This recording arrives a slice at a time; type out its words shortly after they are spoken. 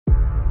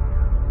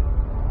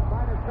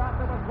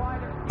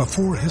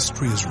Before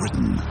history is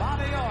written,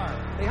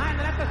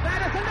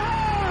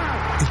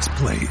 it's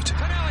played.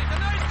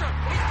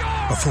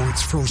 Before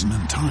it's frozen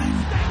in time,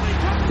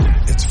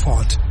 it's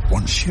fought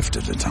one shift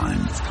at a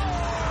time.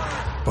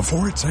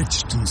 Before it's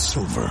etched in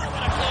silver,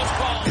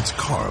 it's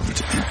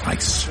carved in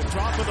ice.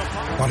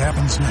 What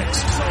happens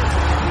next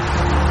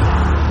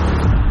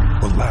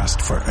will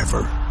last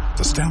forever.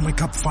 The Stanley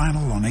Cup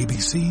Final on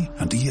ABC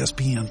and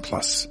ESPN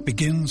Plus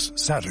begins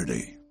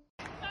Saturday.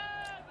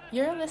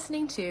 You're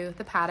listening to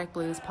the Paddock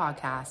Blues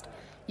podcast.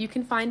 You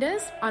can find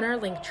us on our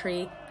link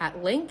tree at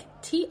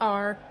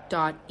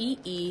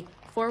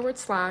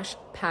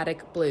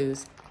linktr.ee/Paddock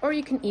Blues, or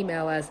you can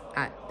email us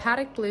at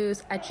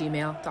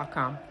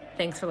paddockblues@gmail.com.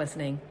 Thanks for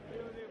listening.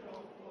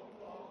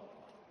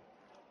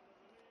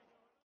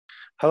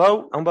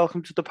 Hello and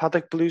welcome to the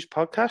Paddock Blues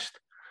podcast.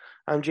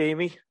 I'm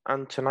Jamie,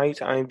 and tonight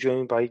I'm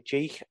joined by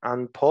Jake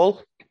and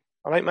Paul.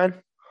 All right,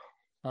 men?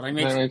 All right,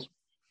 mate.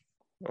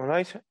 All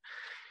right.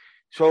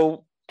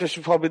 So this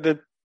is probably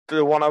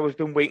the one I was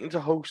been waiting to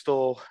host,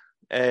 or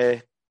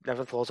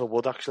never thought I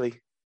would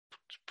actually.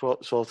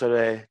 Sort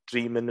of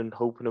dreaming and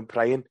hoping and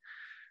praying,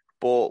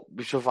 but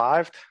we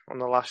survived on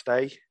the last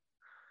day.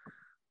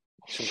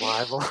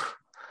 Survival.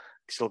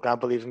 Still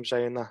can't believe I'm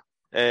saying that.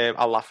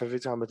 I laugh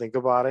every time I think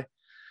about it.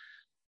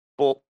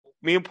 But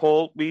me and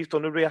Paul, we've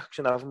done a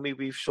reaction, haven't we?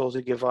 We've sort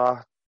of give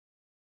our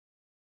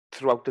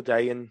throughout the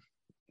day and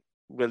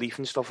relief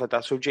and stuff like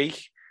that. So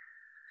Jake,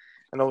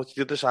 I know it's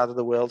the other side of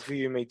the world for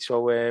you, mate.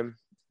 So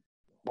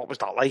what was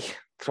that like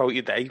throughout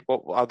your day?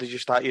 How did you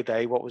start your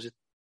day? What was it?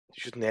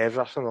 Just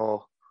nerve-wracking,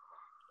 or?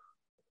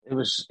 It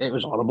was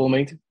horrible,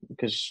 mate.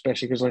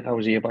 Especially because I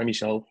was here by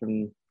myself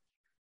and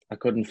I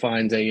couldn't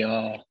find it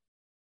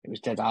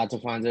was dead hard to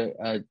find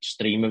a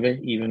stream of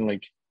it. Even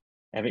like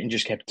everything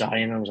just kept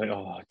dying. I was like,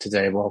 oh,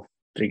 today, well,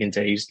 freaking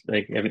days,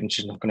 like everything's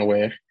just not going to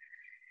work.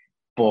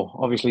 But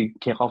obviously,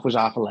 kickoff was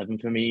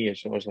 11:30 for me,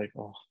 so I was like,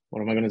 oh,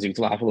 what am I going to do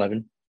till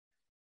 11:30?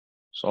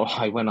 So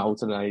I went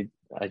out and I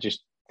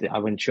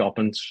went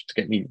shopping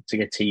to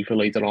get tea for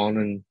later on,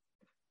 and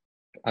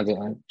I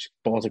just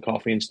bought a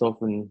coffee and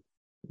stuff and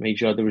made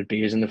sure there was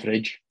beers in the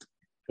fridge.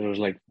 Because I was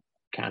like,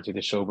 can't do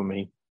this sober,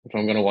 me. If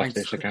I'm going to watch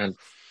this, I can't.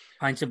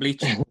 Pints of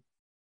bleach.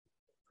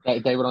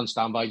 They were on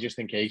standby just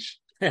in case.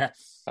 Yeah.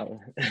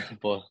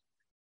 But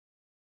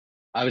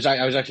I was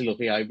actually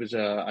lucky. I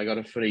got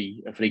a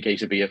free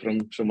case of beer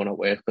from someone at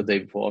work the day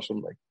before. So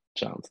I'm like,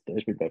 sound,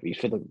 there's my bevies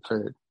for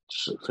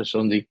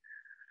Sunday.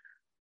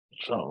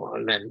 So,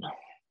 and then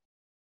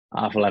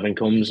 11:30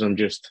 comes and I'm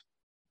just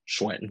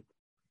sweating.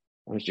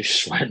 I was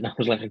just sweating. I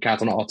was like a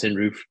cat on a hot tin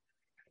roof.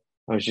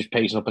 I was just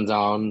pacing up and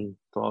down.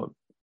 Thought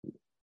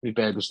my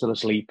bed was still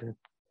asleep.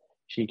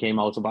 She came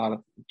out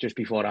about just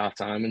before half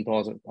time and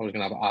thought I was going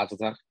to have a heart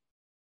attack.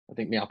 I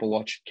think my Apple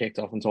Watch kicked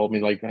off and told me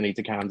like I need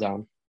to calm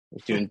down. I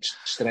was doing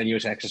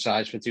strenuous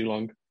exercise for too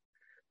long.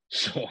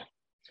 So,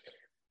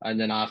 and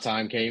then half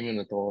time came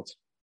and I thought,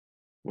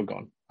 we're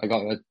gone. I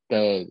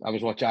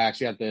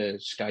actually had the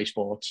Sky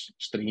Sports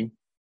stream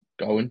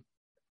going,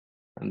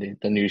 and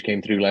the news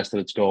came through. Leicester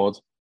had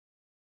scored.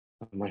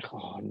 I'm like,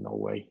 oh, no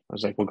way. I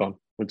was like, we're gone.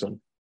 We're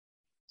done.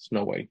 There's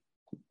no way.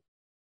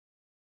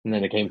 And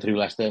then it came through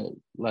Leicester.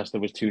 Leicester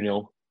was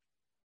 2-0.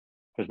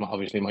 Because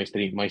obviously my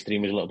stream was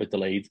a little bit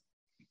delayed.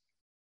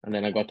 And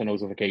then I got the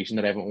notification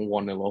that Everton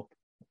 1-0 up.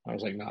 I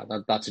was like, nah,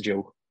 that's a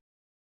joke.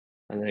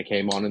 And then it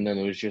came on, and then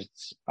it was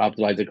just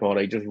Abdoulaye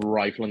Doucouré just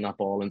rifling that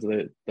ball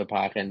into the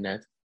park end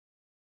net.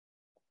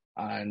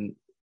 And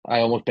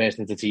I almost burst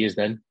into tears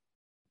then.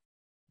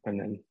 And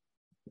then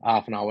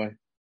half an hour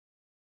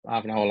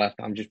left,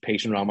 I'm just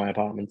pacing around my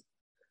apartment.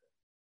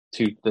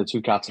 The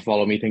two cats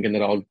follow me thinking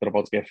they're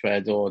about to get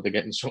fed or they're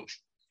getting something.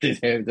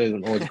 They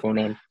don't know what's going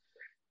on.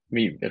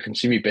 I can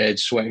see me bed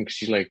sweating because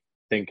she's like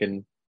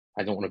thinking,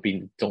 I don't want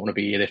to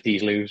be here if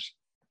these lose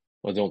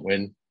or don't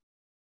win.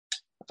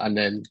 And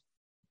then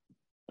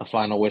a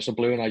final whistle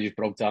blew and I just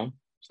broke down,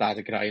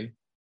 started crying.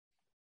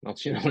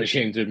 Not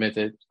ashamed to admit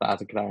it,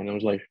 started crying. I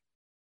was like,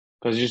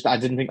 because I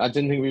didn't think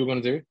we were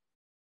going to do it.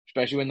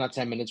 Especially when that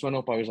 10 minutes went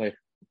up, I was like,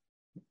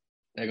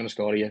 they're going to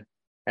score here.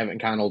 Everton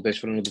can't hold this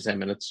for another 10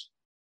 minutes.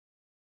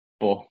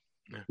 But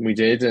we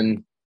did,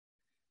 and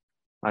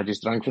I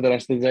just drank for the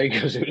rest of the day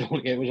because it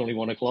was only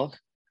 1 o'clock.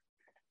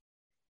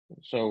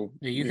 So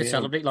you could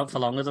celebrate for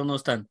longer than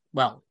us then.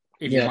 Well,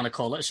 if you want to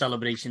call it a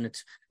celebration,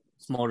 it's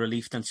more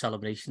relief than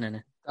celebration, isn't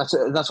it?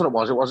 That's what it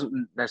was. It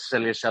wasn't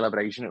necessarily a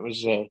celebration. It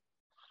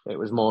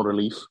was more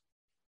relief.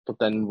 But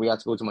then we had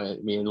to go to my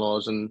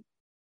in-laws, and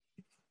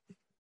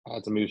I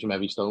had to move some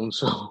heavy stones.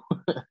 So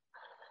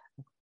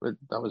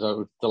that was I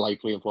was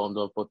delightfully informed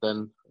of. But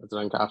then I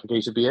drank half a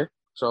case of beer.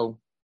 So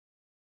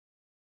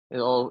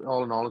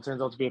all in all, it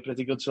turns out to be a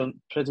pretty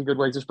good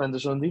way to spend a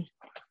Sunday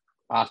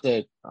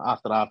after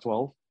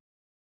 12.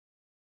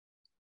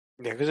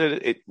 Yeah,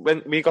 because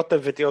when we got the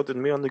video,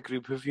 didn't we, on the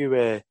group of you,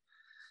 it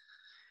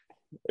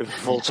was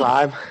full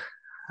time.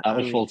 That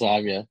was full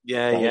time, yeah.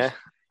 Yeah.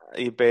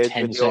 You paid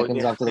 10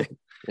 seconds after the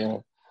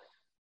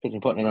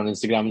putting it on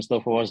Instagram and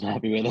stuff. I wasn't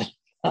happy with it.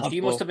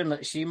 She must have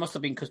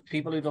been, because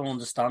people who don't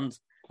understand,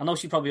 I know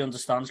she probably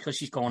understands because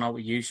she's going out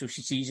with you, so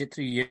she sees it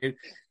through you.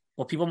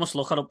 But people must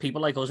look at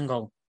people like us and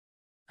go,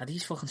 are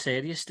these fucking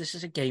serious? This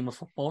is a game of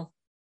football.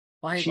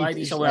 Why are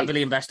these so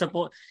heavily invested?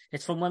 But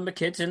it's from when we're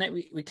kids, isn't it?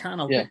 We can't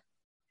help it.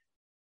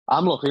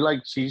 I'm lucky,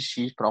 like,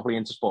 she's probably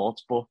into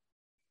sports, but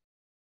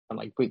and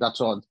like that's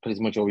all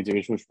pretty much all we do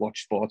is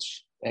watch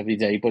sports every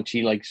day. But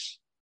she's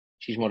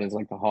more into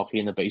like the hockey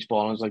and the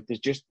baseball, and it's like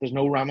there's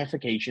no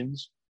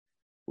ramifications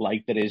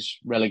like there is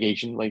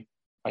relegation. Like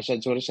I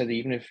said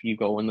even if you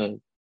go in the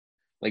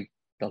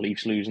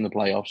Leafs lose in the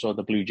playoffs or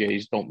the Blue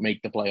Jays don't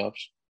make the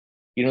playoffs,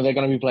 you know they're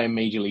going to be playing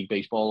Major League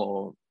Baseball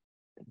or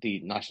the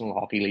National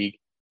Hockey League.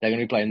 They're going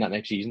to be playing that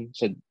next season.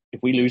 So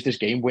if we lose this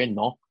game, we're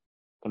not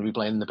going to be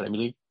playing in the Premier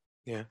League.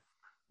 Yeah,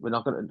 we're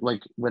not going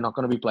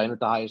to be playing at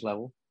the highest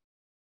level.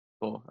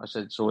 But I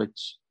said, so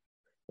it's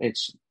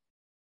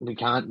we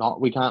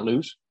can't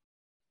lose.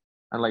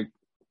 And like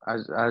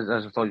as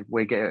I thought,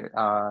 we're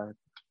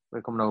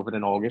coming over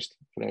in August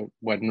for a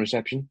wedding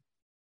reception.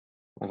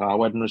 Like our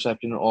wedding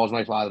reception, all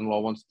my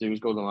father-in-law wants to do is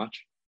go to the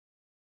match.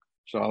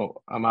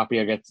 So I'm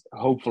happy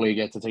hopefully I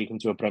get to take him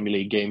to a Premier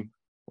League game.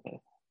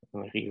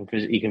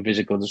 He can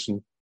visit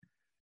Goodison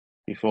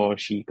before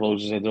she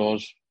closes her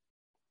doors.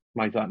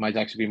 Might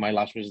actually be my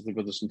last visit to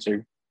Goodison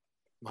too.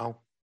 Wow.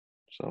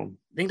 So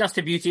I think that's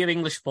the beauty of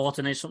English sport,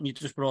 and it's something you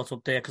just brought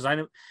up there, because I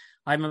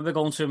remember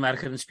going to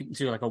America and speaking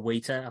to like a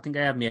waiter. I think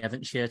I had my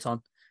Everton shirt on,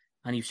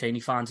 and he was saying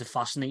he finds it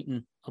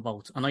fascinating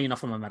about. I know you're not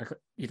from America.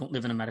 You don't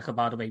live in America,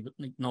 by the way, but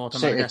North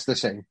America. It's the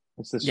same.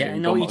 Yeah, I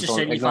know. He just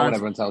said he finds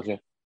everyone tells you.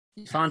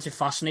 He finds it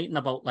fascinating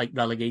about like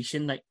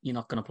relegation, like you're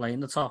not going to play in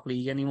the top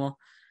league anymore.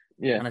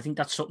 Yeah, and I think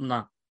that's something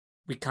that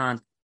we can't.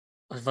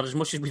 For as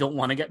much as we don't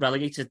want to get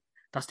relegated,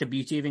 that's the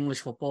beauty of English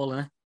football,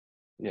 isn't it?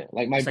 Yeah,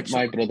 like my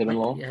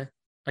brother-in-law.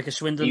 Like a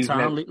Swindon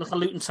Town. Look at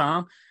Luton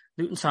Town.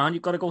 Luton Town,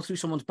 you've got to go through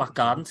someone's back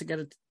garden to get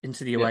it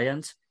into the away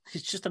end.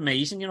 It's just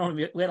amazing, you know.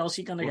 Where else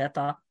are you going to get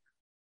that?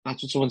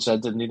 That's what someone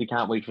said, didn't they? They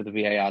can't wait for the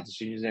VAR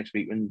decisions next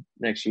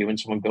year when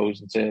someone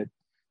goes into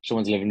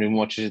someone's living room,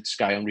 watches it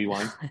Sky on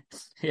Rewind.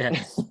 Yeah.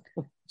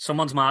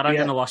 Someone's mad at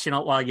you and washing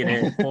out while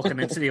you're walking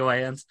into the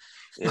away end.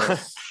 Yeah.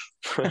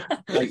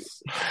 Like,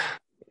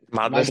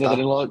 my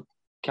brother-in-law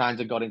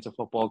kind of got into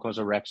football because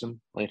of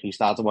Wrexham. Like, he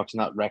started watching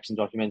that Wrexham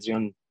documentary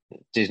on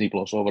Disney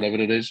Plus or whatever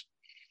it is,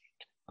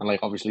 and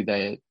like obviously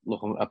they're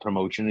looking at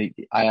promotion.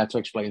 I had to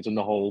explain to him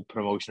the whole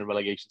promotion and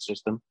relegation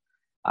system,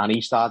 and he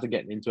started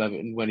getting into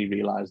everything when he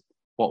realised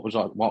what was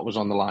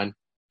on the line.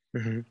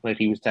 Mm-hmm. Like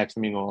he was texting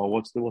me, "Oh,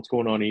 what's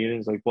going on here?" And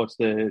it's like, "What's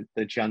the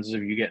chances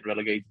of you getting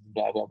relegated?"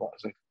 Blah blah blah.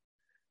 It's like,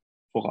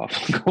 fuck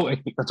off, go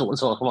away. I don't want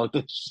to talk about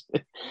this.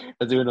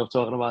 I do enough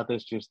talking about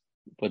this.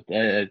 But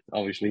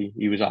obviously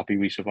he was happy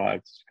we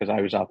survived because I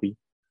was happy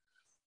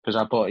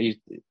because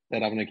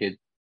they're having a kid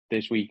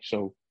this week,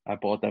 so I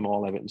bought them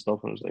all Everton stuff,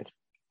 and I was like,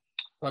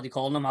 "What are you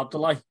calling them,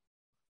 Abdullah?"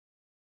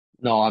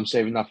 No, I'm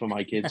saving that for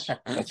my kids.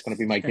 That's going to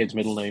be my kid's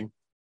middle name,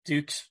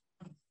 Dukes.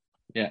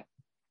 Yeah,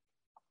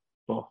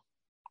 but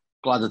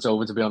glad it's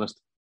over. To be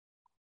honest,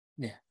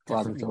 yeah,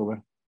 glad it's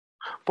over.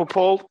 But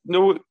Paul,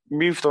 no,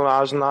 we've done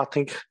ours, and I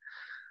think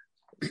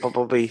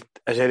probably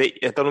I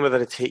don't know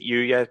whether it's hit you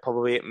yet.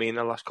 Probably hit me in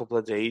the last couple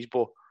of days.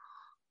 But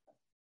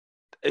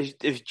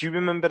do you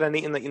remember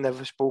anything that you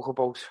never spoke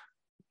about?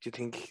 Do you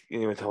think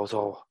you thought,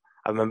 "Oh,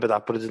 I remember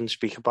that, but I didn't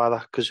speak about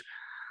that"? Because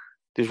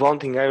there's one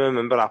thing I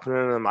remember happening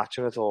in a match,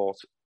 and I thought,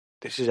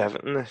 "This is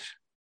Everton. This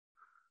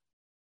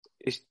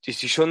is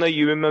there something that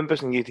you remember,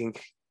 and you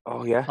think,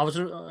 oh yeah." I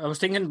was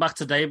thinking back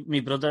today.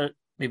 My brother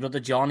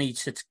John, he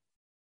sits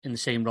in the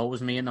same row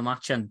as me in the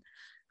match, and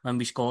when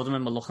we scored him,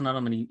 and we're looking at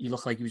him, and he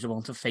looked like he was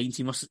about to faint.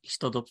 He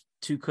stood up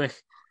too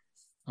quick,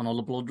 and all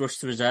the blood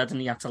rushed to his head,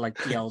 and he had to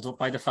like be held up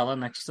by the fella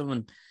next to him,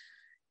 and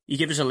he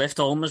gave us a lift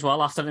home as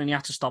well after, and he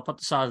had to stop at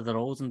the side of the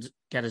road and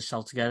get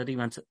himself together.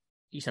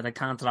 He said, "I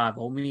can't drive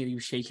home," and he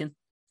was shaking.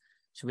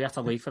 So we had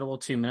to wait for about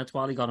 2 minutes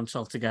while he got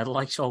himself together.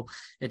 Like, so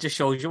it just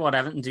shows you what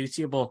Everton do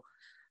to you. But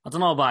I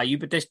don't know about you,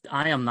 but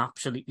I am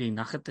absolutely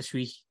knackered this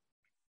week.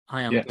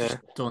 I am just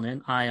done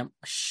in. I am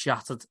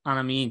shattered. And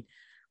I mean,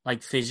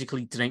 like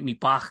physically drained. Me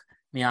back,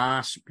 my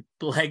ass,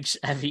 my legs,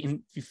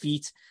 everything, my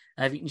feet,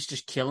 everything's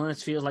just killing. It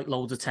feels like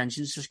loads of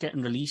tension's just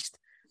getting released.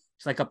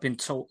 It's like I've been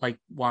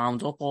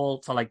wound up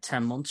all for like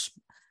 10 months.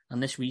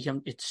 And this week,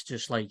 it's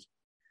just like,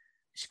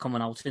 it's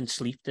coming out in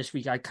sleep this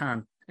week. I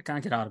can't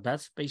get out of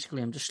bed.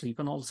 Basically, I'm just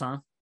sleeping all the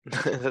time.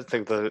 I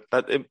think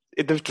that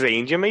it does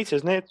drain you, mate,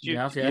 isn't it?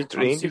 You're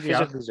drained, you're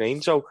physically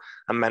drained, so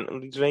I'm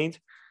mentally drained.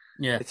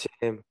 Yeah. It's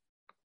the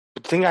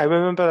thing I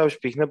remember I was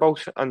speaking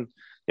about, and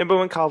remember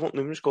when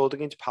Calvert-Lewin scored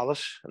against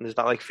Palace, and there's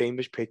that like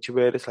famous picture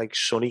where it's like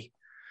sunny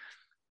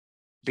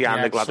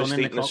behind the Gladys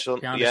Street in the sun.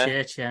 Behind the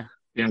church, yeah.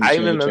 I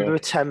remember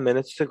 10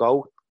 minutes to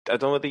go. I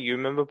don't know whether you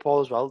remember,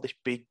 Paul, as well, this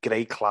big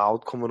grey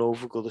cloud coming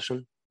over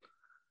Goodison.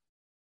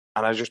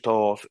 And I just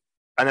thought,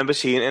 I remember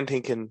seeing it and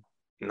thinking,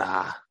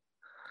 nah,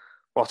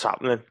 what's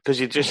happening? Because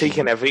you're just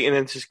taking everything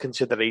into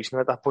consideration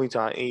at that point,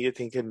 aren't you? You're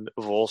thinking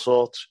of all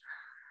sorts.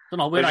 I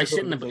don't know, where I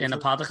sit in the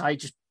paddock, I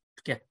just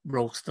get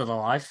roasted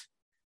alive.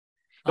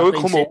 No, we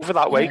come over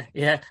that way.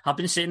 Yeah, I've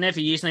been sitting there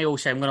for years and I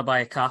always say I'm going to buy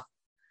a cap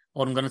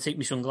or I'm going to take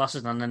my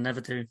sunglasses and I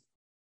never do.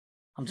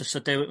 I'm just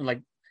sit there with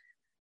like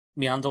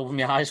my hand over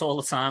my eyes all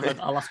the time. But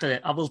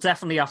I will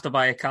definitely have to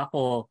buy a cap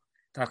or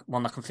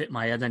one that can fit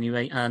my head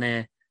anyway,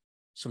 and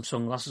some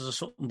sunglasses or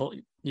something. But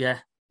yeah,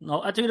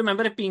 no, I do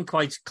remember it being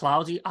quite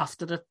cloudy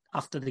after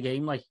the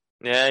game. Like,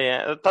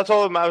 yeah, that's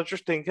all I was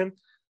just thinking.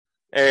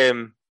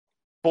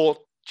 But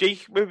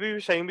Jake, we were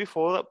saying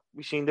before that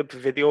we seen the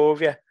video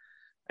of you,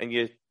 and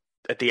you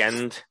at the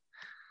end.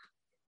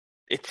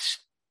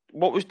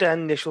 What was the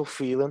initial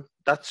feeling?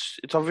 It's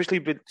obviously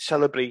been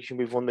celebration.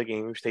 We've won the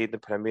game. We've stayed in the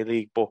Premier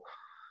League, but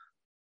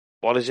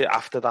what is it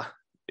after that?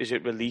 Is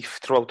it relief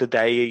throughout the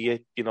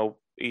day? Are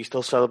you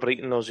still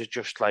celebrating, or is it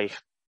just like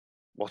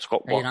what's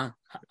got what?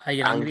 Are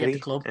you angry at the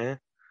club? Yeah.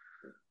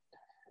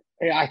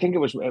 Yeah, I think it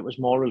was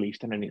more relief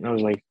than anything. I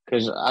was like,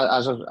 because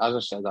as I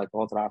said, I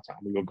thought at half time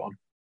we were gone.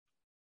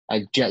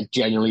 I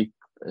genuinely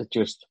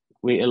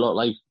it looked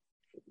like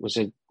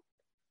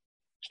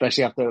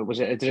especially after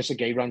Idrissa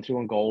Gueye ran through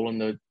on goal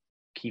and the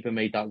keeper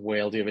made that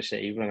worldy of a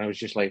save, and I was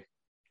just like,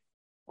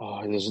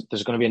 oh,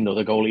 there's going to be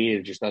another goal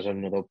here just as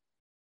another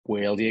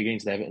worldy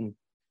against Everton.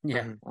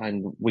 Yeah,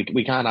 and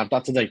we can't have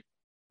that today.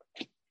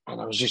 And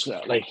I was just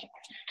like,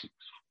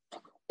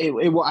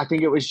 I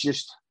think it was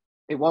just.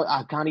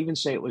 I can't even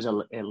say it was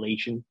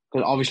elation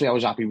because obviously I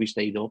was happy we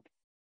stayed up,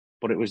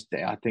 but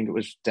I think it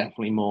was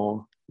definitely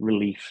more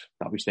relief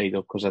that we stayed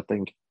up because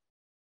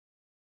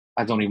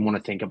I don't even want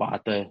to think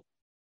about the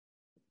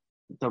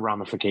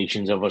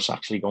ramifications of us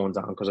actually going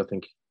down because I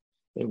think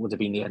it would have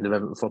been the end of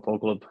Everton Football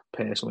Club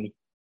personally.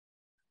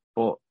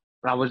 But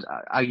I was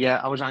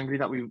angry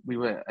that we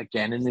were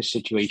again in this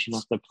situation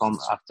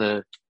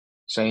after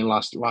saying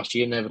last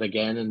year never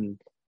again,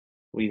 and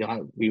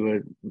we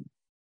were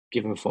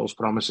given false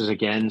promises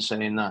again,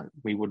 saying that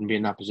we wouldn't be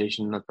in that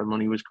position, that the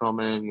money was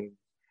coming.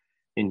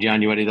 In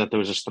January, that there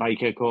was a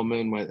striker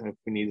coming. If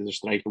we needed a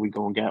striker, we'd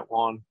go and get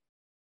one.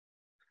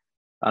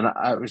 And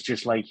I was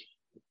just like,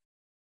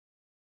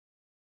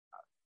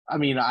 I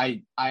mean,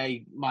 my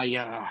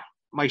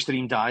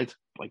stream died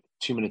like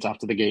 2 minutes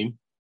after the game,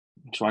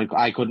 so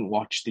I couldn't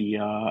watch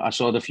I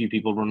saw the few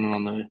people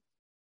running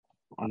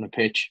on the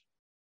pitch.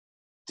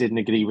 Didn't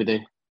agree with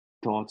it.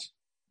 Thought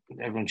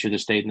everyone should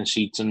have stayed in the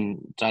seats and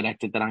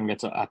directed their anger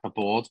at the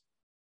board,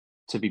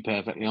 to be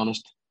perfectly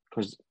honest,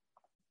 because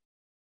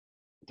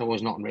there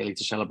was nothing really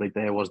to celebrate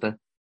there, was there?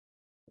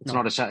 It's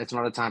not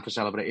a time for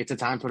celebrate. It's a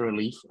time for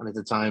relief, and it's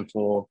a time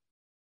for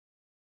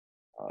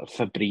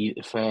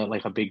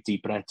like a big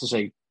deep breath to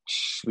say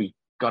we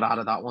got out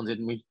of that one,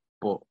 didn't we?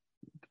 But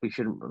we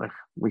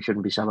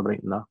shouldn't be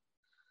celebrating that.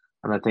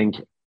 And I think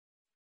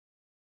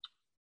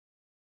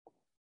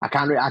I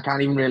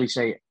can't even really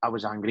say I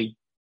was angry.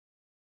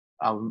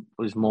 I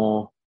was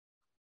more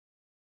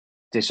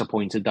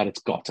disappointed that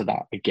it's got to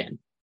that again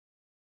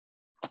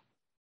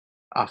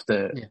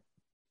after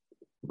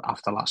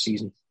last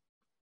season.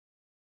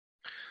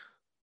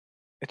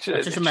 I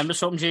just remember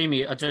something,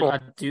 Jamie. I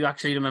do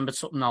actually remember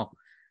something now.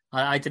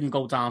 I didn't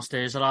go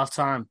downstairs at half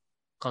time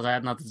because I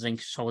hadn't had a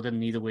drink, so I didn't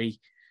need a wee.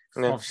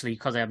 Yeah. Obviously,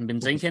 because I haven't been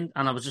drinking,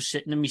 and I was just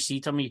sitting in my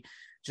seat on me,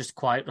 just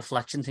quiet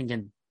reflection,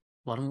 thinking,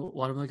 what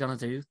am I going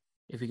to do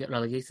if we get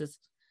relegated?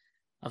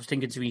 I was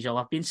thinking to myself,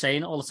 I've been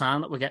saying it all the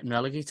time that we're getting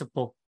relegated,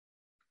 but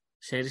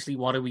seriously,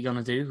 what are we going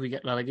to do if we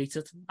get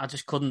relegated? I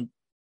just couldn't,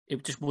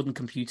 it just wouldn't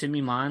compute in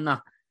my mind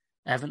that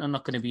Everton are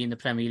not going to be in the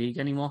Premier League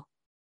anymore.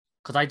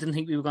 Because I didn't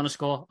think we were going to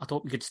score. I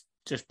thought we could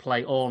just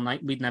play all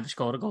night. We'd never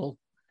score a goal.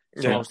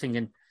 So I was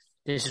thinking,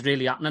 this is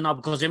really happening now.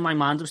 Because in my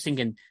mind, I was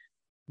thinking,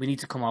 we need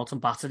to come out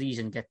and batter these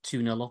and get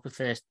 2-0 up the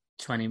first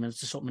 20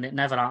 minutes or something. It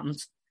never happened.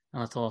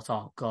 And I thought,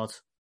 oh, God,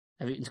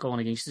 everything's going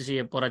against us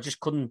here. But I just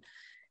couldn't,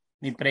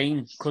 my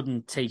brain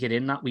couldn't take it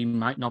in that we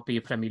might not be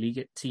a Premier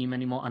League team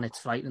anymore. And it's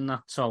frightening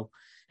that. So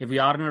if we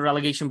are in a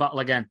relegation battle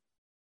again,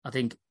 I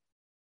think,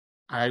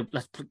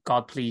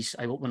 God, please,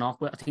 I hope we're not.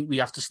 But I think we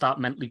have to start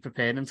mentally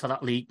preparing for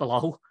that league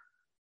below,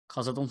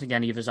 because I don't think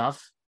any of us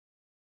have.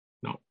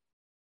 No.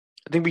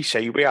 I think we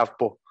say we have,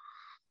 but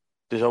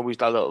there's always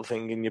that little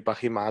thing in your back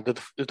of your mind.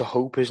 There's the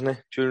hope, isn't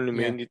it? Do you know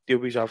what I mean? Yeah. You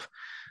always have.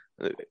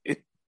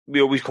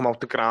 We always come out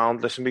the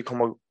ground. Listen, we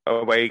come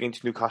away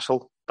against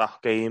Newcastle,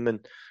 that game,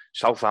 and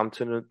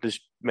Southampton, and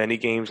there's many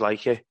games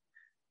like it.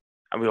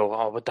 And we all go,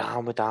 oh, we're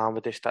down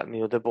with this, that, and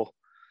the other. But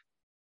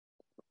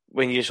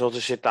when you sort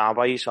of sit down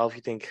by yourself,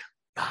 you think,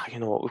 you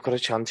know what, we've got a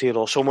chance here,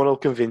 or someone will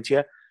convince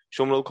you,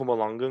 someone will come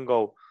along and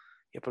go,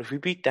 yeah, but if we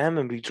beat them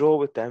and we draw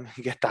with them,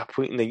 you get that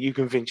point, and then you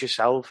convince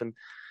yourself. And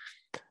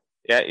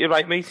yeah, you're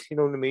right, mate. You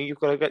know what I mean?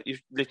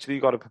 You've literally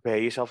got to prepare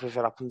yourself if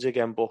it happens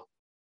again, but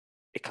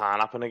it can't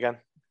happen again.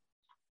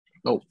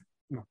 No.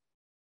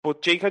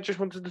 But Jake, I just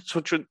wanted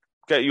to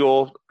get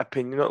your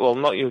opinion. Well,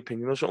 not your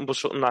opinion or something, but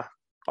something that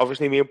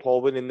obviously me and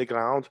Paul were in the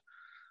ground,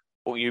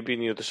 but you being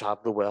the other side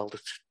of the world,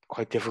 it's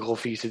quite difficult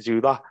for you to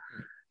do that.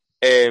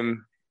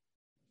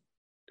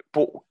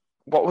 But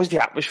what was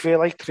the atmosphere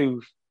like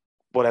through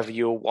whatever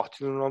you were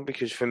watching on?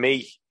 Because for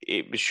me,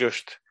 it was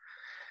just,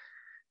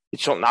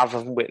 it's something I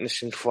haven't witnessed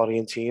since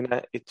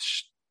Fiorentina.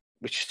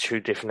 Which is two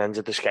different ends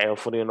of the scale,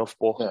 funny enough.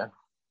 But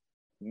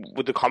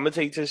with the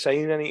commentators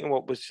saying anything,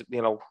 what was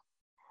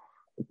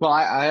Well,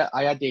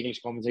 I had the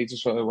English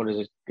commentators. So what is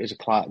it? Is it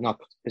Clive? Not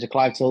is it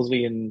Clive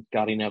Tilsley and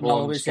Gary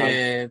Neville?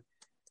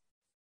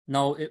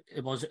 No,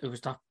 it was it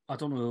was that. I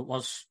don't know who it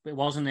was. It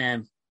wasn't.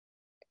 It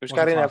was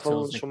Gary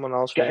Neville and someone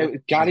else.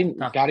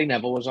 Gary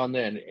Neville was on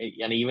there,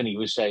 and even he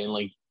was saying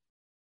like,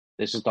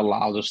 "This is the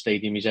loudest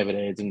stadium he's ever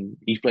heard," and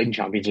he's played in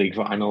Champions League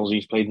finals.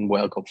 He's played in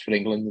World Cups for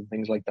England and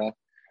things like that.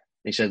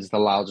 He said it's the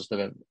loudest of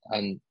it.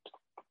 And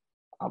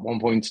at one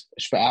point,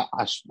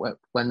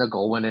 when the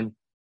goal went in,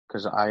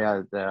 because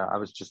I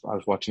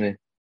was watching it.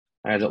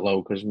 I had it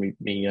low because my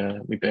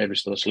bed was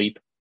still asleep,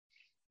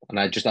 and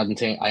I hadn't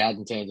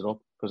turned it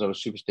up because I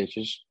was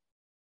superstitious.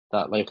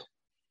 That like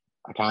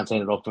I can't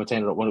turn it up. If I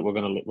turn it up,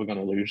 we're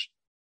gonna lose.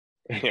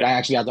 Yeah. I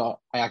actually had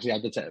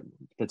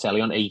the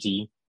telly on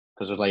 18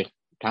 because I was like,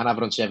 can't have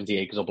it on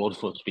 78 because I'll blow the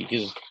full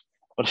speakers.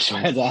 But I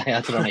swear that I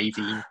had it on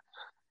 18.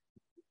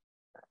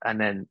 And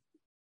then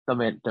the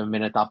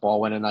minute that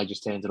ball went in, I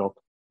just turned it up,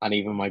 and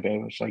even my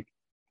baby was like,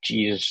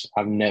 Jesus,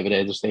 I've never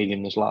heard the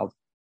stadium this loud.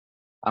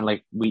 And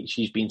like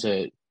she's been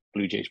to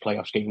Blue Jays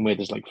playoffs game where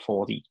there's like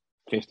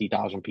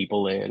 50,000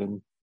 people there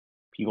and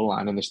people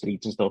lying in the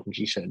streets and stuff, and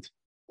she said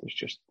there's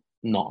just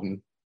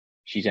nothing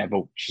she's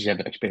ever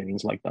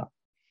experienced like that.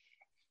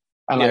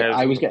 And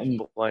I was getting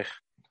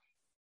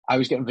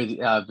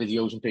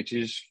videos and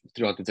pictures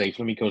throughout the day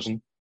from my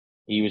cousin.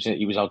 He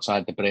was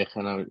outside the brick,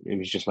 and it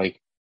was just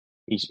like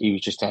he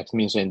was just texting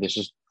me and saying this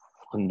is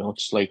fucking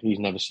nuts. Like he's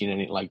never seen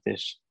anything like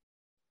this.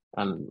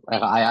 And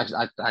I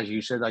as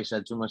you said, I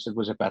said to him, I said,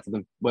 was it better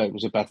than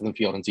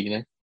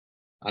Fiorentina?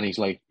 And he's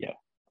like, yeah.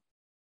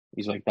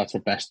 He's like, that's the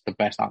best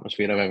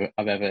atmosphere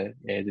I've ever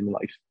heard in my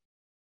life.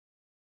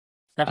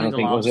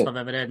 Definitely the loudest I've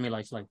ever heard in my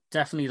life. Like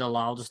definitely the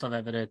loudest I've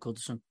ever heard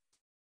Goodison.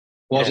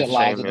 Was it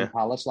louder than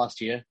Palace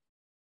last year?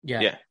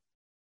 Yeah.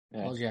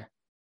 Was, yeah.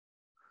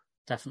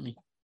 Definitely.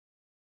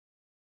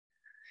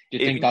 Do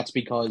you think that's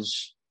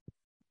because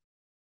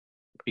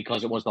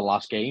it was the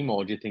last game,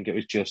 or do you think it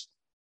was just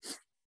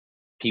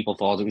people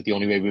thought it was the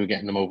only way we were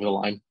getting them over the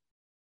line?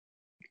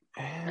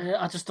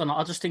 I just don't know.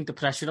 I just think the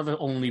pressure of it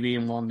only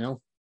being 1-0.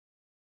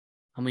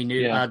 And we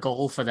knew our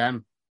goal for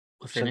them.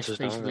 We're finished,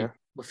 basically.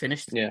 We're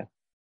finished. Yeah.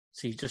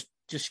 So you just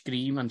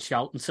scream and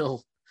shout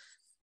until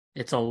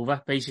it's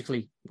over,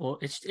 basically. But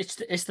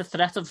it's the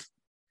threat of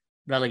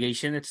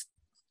relegation. It's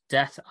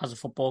death as a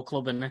football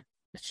club, isn't it?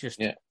 It's just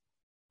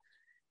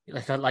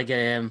like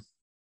a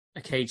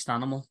caged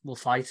animal will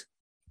fight.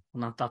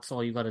 And that's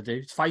all you got to do.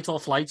 It's fight or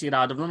flight. You'd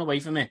either run away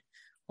from it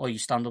or you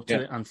stand up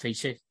to it and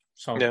face it.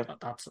 So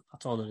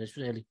that's all it is,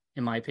 really,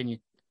 in my opinion.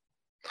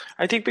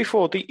 I think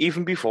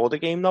even before the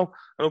game, though,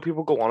 I know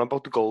people go on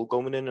about the goal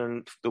going in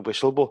and the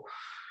whistle, but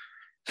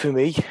for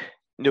me,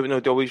 they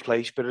always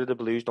play Spirit of the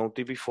Blues, don't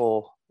they,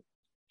 before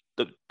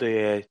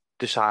the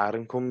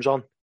siren comes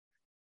on.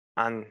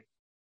 And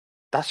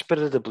that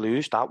Spirit of the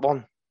Blues,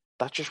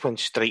 that just went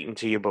straight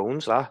into your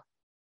bones, that.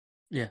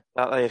 Yeah.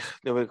 That, like,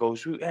 it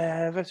goes,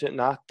 Everton,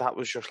 that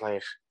was just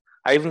like,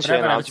 I even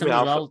said that to me.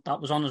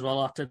 That was on as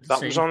well after the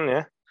That was on,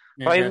 yeah.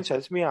 But I even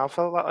said to me, I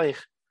felt that, like,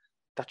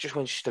 that just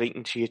went straight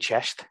into your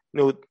chest.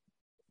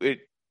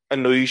 A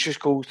noise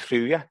just goes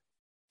through you.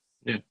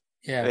 Yeah.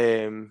 Yeah.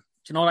 Do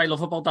you know what I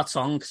love about that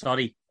song?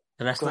 Sorry.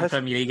 The rest of the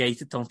Premier League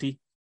hate it, don't they?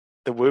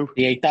 The Woo.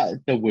 They hate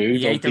that, the Woo.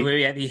 They hate the Woo,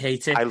 yeah, they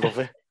hate it. I love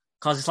it.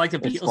 Because it's like the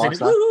Beatles in it.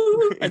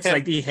 Woo! It's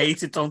like they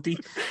hate it, don't they?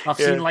 I've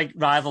seen like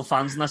rival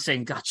fans and they're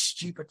saying, God,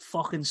 stupid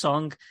fucking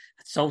song.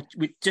 So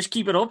we just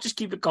keep it up, just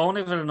keep it going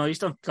if it annoys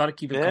them. Gotta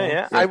keep it going.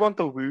 Yeah. I want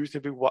the Woos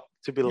to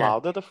be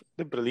louder.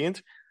 They're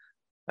brilliant.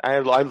 I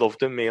love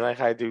them, me. Like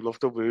I do love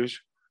the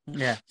Woos.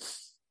 Yeah.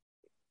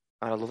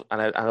 And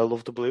I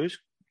love the Blues.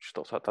 Just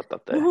thought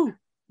that there.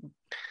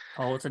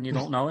 Oh, and you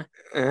don't know it.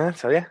 Yeah, I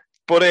tell you.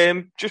 But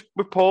just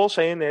with Paul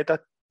saying there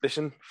that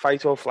listen,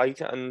 fight or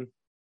flight, and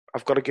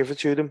I've got to give it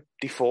to them.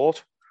 They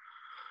fought.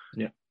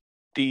 Yeah.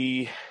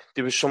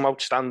 There was some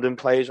outstanding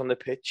players on the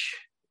pitch.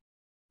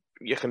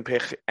 You can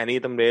pick any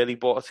of them really,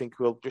 but I think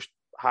we'll just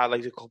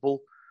highlight a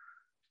couple.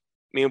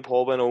 Me and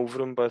Paul went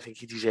over him, but I think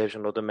he deserves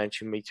another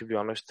mention, me, to be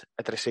honest.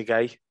 Idrissa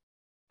Gueye.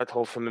 I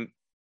thought from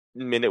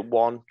minute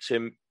 1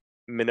 to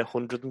minute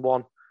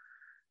 101,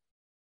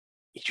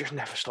 he just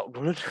never stopped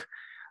running.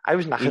 I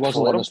was knackered. He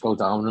wasn't letting us go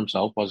down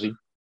himself, was he?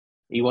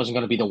 He wasn't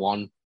going to be the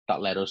one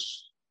that let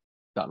us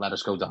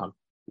go down.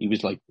 He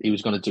was going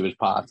to do his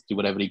part, do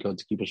whatever he could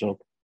to keep us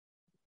up.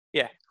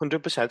 Yeah,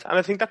 100%. And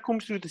I think that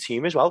comes through the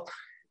team as well.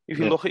 If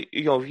you look at,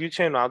 if you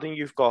turn around and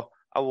you've got,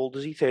 how old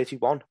is he,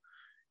 31?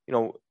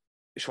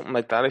 Something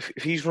like that.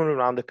 If he's running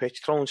around the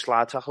pitch, throwing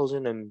slide tackles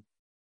in and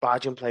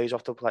barging players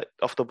off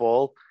the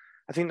ball,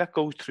 I think that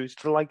goes through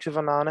to the likes of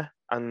Onana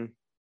and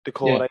the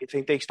core. Yeah. I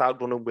think they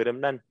start running with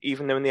him then,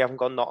 even when they haven't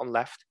got nothing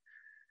left.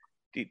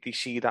 They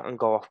see that and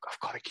go, I've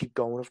got to keep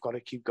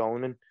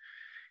going. And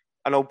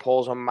I know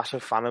Paul's a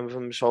massive fan of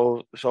him,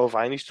 so have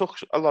I. And he's took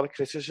a lot of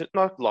criticism,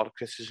 not a lot of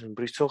criticism,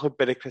 but he's took a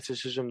bit of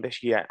criticism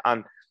this year.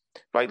 And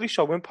rightly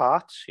so in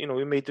parts. You know,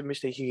 he made the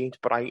mistake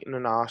against Brighton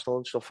and Arsenal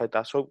and stuff like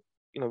that. So,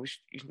 you know,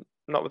 he's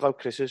not without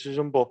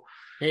criticism, but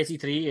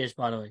 33 years,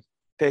 by the way.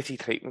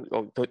 33.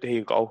 Oh, there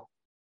you go.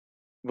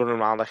 Running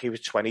around like he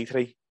was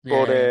 23.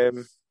 Yeah.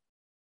 But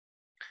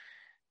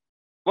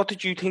what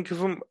did you think of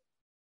him?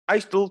 I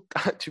still,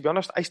 to be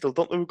honest, I still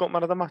don't know who got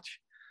man of the match.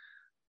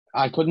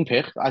 I couldn't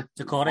pick.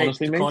 Decore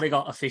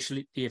got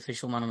the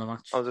official man of the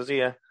match. Oh, does he?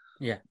 Yeah.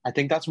 Yeah. I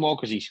think that's more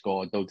because he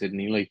scored, though, didn't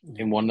he? Like,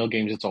 in 1-0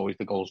 games, it's always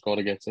the goal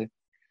scorer gets it.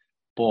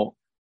 But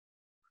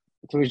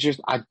it was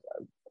just,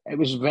 it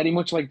was very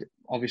much like,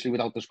 obviously,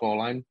 without the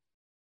scoreline,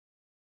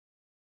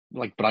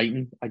 like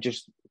Brighton.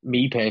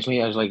 Me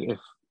personally, I was like, if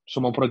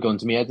someone put a gun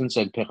to my head and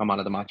said, pick a man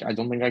of the match, I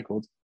don't think I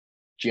could.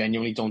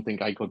 Genuinely don't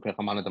think I could pick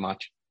a man of the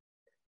match.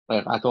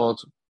 Like, I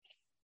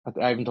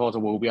even thought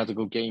Iwobi had a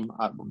good game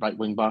at right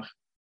wing back.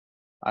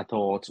 I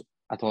thought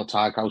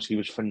Tarkowski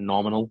was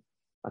phenomenal.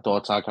 I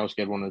thought Tarkowski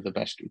had one of the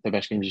best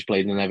games he's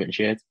played in an Everton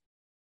shirt.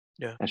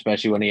 Yeah.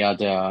 Especially when he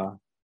had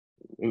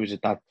it was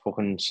that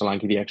fucking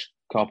Solanke the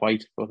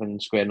ex-Carpite fucking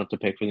squaring up to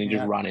Pickford and he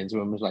just ran into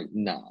him. I was like,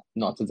 nah,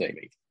 not today,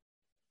 mate.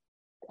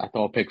 I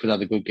thought Pickford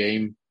had a good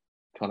game.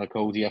 Connor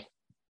Cody, I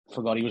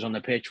forgot he was on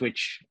the pitch,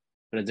 which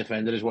for a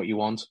defender is what you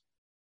want.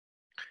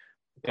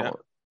 Yeah.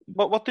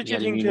 What did you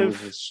think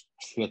of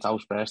shit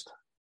house best?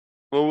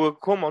 Well, we'll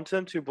come on to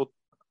them too, but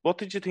what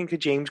did you think of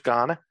James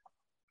Garner?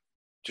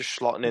 Just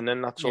slotting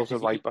in that sort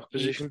of right back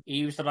position.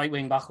 He was the right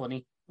wing back, wasn't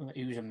he?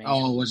 He was amazing.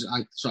 Oh,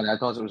 sorry, I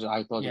thought it was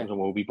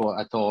Iwobi, but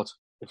I thought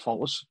it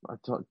faultless. I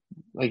thought,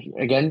 like,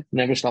 again,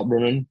 never stop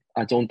running.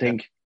 I don't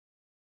think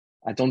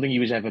he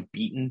was ever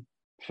beaten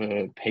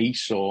for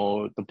pace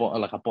or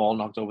like a ball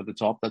knocked over the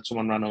top that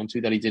someone ran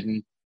onto that he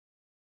didn't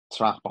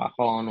track back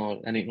on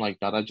or anything like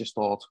that. I just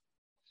thought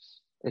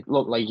it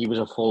looked like he was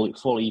a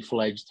fully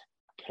fledged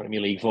Premier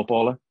League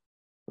footballer,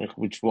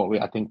 which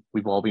I think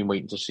we've all been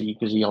waiting to see,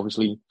 because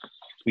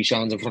we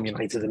signed him from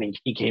United and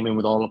he came in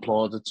with all the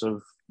plaudits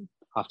of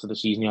after the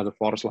season he had at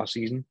Forest last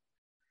season,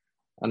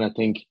 and I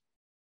think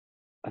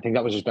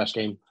that was his best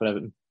game for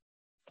Everton.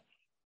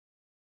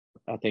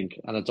 I think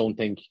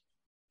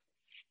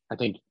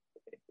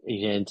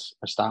he earned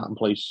a starting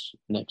place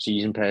next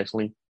season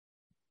personally,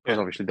 because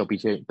obviously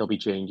there'll be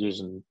changes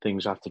and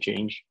things have to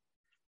change.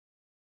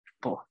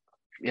 But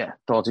yeah,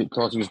 thought he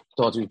was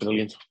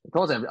brilliant.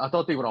 I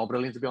thought they were all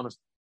brilliant, to be honest.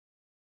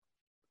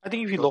 I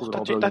think if you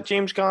looked at that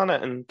James Garner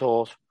and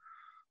thought,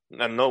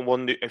 and no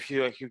one, if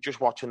you're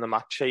just watching the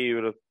match, say you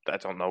were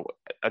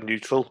a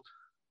neutral,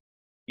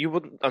 you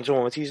wouldn't. And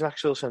so he's an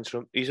actual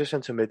centre. He's a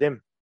centre mid.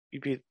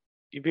 You'd be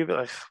a bit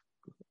like,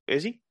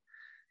 is he?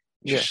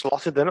 Just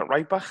slotted in at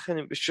right back, and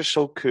it was just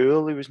so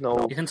cool. There was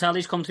no. You can tell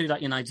he's come through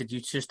that United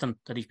youth system,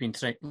 that he's been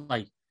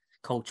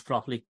coached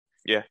properly.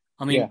 Yeah.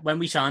 I mean, when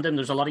we signed him,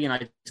 there was a lot of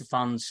United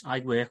fans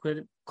I'd work with,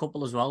 a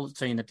couple as well,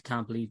 saying that they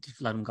can't believe they've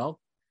let him go.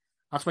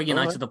 That's why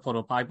United have put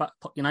a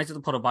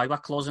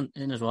buyback clause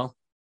in as well.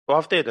 Well,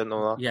 if they didn't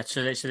know that. Yeah,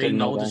 so they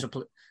know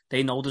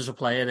there's a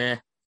player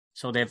there,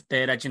 so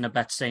they're edging a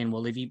bet, saying,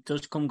 well, if he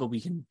does come good, we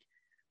can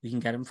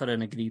get him for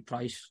an agreed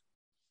price.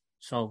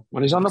 So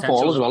when he's on the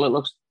ball as well, it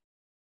looks.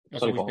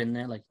 That's always been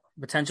there. Like,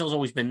 potential's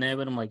always been there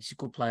with him. Like, he's a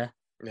good player.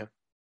 Yeah.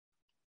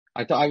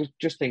 I was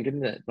just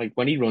thinking that, like,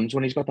 when he runs,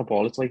 when he's got the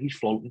ball, it's like he's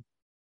floating,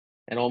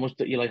 and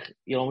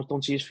you almost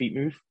don't see his feet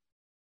move.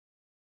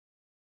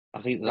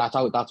 I think that's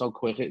how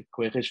quick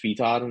his feet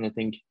are, and I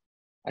think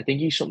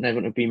he's something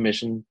Everton have been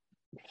missing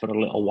for a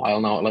little while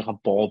now, like a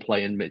ball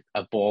playing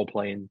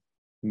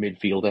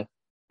midfielder,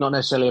 not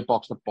necessarily a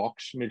box to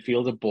box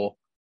midfielder, but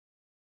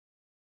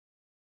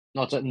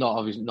not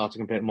to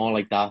compare, more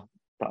like that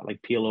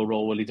like Pirlo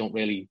role where they don't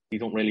really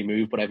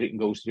move, but everything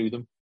goes through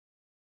them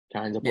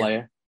kind of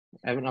player.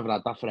 Everton haven't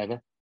had that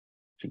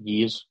for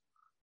years.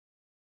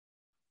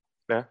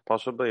 Yeah,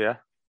 possibly, yeah.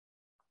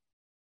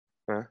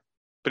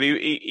 But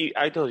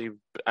I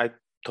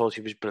thought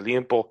he was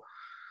brilliant. But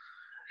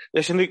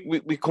listen,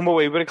 we come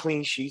away with a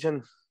clean sheet,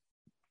 and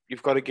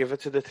you've got to give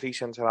it to the three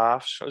centre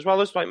halves as well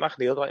as Dwight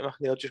McNeil. Dwight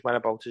McNeil just went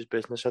about his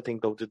business, I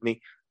think, though, didn't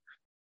he?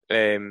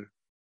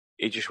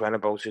 He just went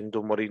about and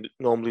done what he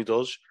normally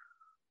does.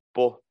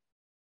 But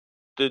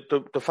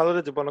the fella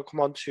that did want to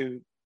come on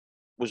to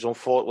was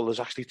unfortunate. Well, there's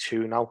actually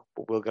two now,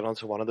 but we'll get on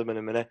to one of them in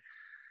a minute.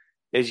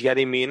 Is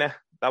Yerry Mina.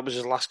 That was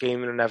his last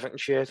game in an Everton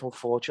shirt,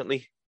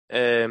 unfortunately.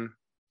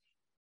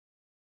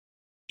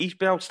 He's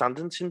been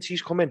outstanding since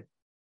he's come in.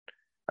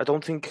 I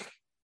don't think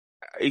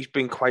he's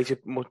been quite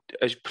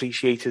as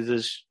appreciated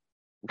as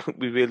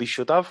we really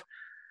should have.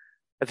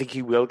 I think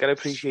he will get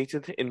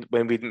appreciated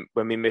when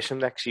we miss him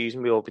next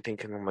season. We'll all be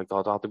thinking, oh my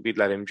God, how did we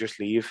let him just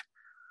leave?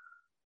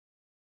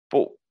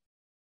 But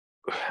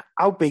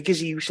how big is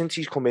he since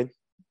he's come in,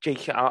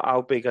 Jake?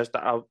 How big has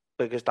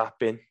that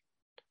been?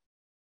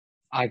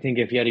 I think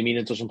if Yerry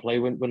Mina doesn't play,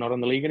 we're not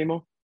in the league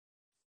anymore.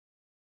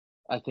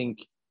 I think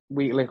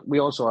we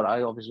all saw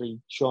it.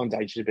 Obviously, Sean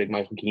Dyche is a big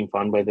Michael Keane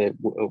fan, whether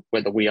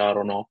we are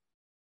or not,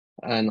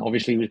 and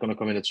obviously he was going to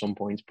come in at some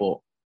point. But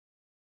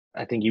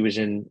I think he was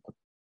in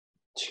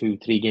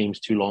 2-3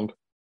 games too long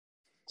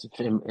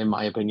in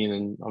my opinion.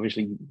 And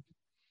obviously,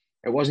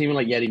 it wasn't even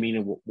like Yerry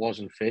Mina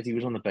wasn't fit. He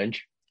was on the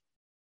bench.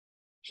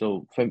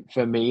 So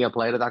for me, a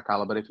player of that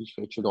caliber, if he's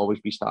fit, should always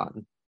be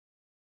starting.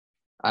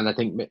 And I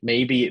think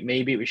maybe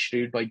it was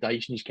shrewd by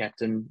Dyson. He's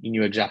kept him. He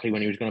knew exactly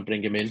when he was going to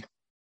bring him in.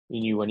 He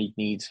knew when he'd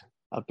need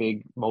a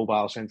big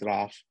mobile centre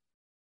half.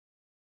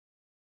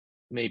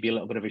 Maybe a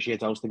little bit of a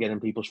shit house to get in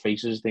people's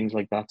faces, things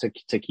like that,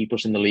 to keep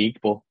us in the league.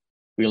 But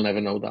we'll never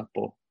know that.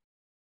 But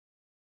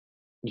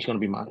he's going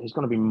to be he's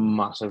going to be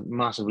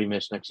massively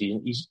missed next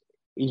season. He's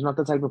not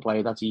the type of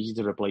player that's easy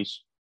to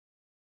replace.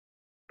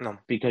 No,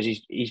 because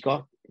he's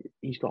got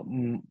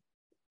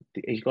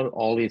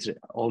all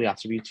the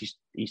attributes.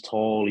 He's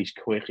tall, he's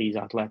quick, he's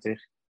athletic.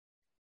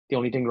 The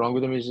only thing wrong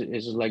with him is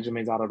his legs are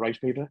made out of rice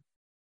paper.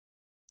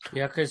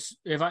 Yeah, because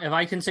if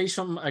I can say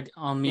something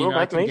on me, Well,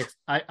 I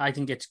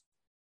think it's.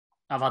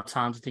 I've had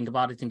time to think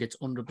about it. I think it's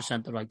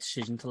 100% the right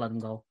decision to let him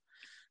go.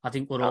 I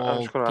think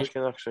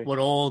we're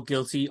all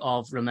guilty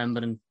of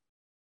remembering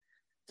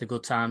the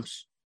good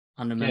times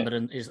and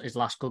remembering his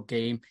last good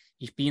game.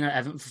 He's been at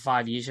Everton for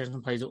 5 years. He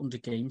hasn't played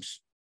 100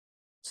 games.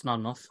 It's not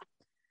enough.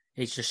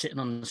 He's just sitting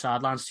on the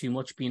sidelines too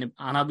much.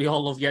 And we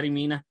all love Yerry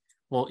Mina,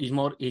 but he's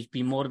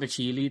been more of a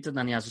cheerleader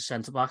than he has a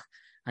centre back,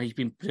 and he's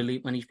been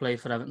brilliant when he's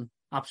played for Everton.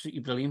 Absolutely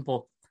brilliant,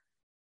 but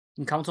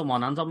you can count on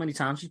one hand how many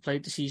times he's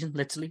played this season.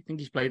 Literally, I think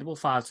he's played about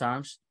 5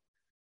 times.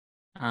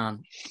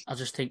 And I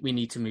just think we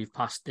need to move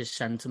past this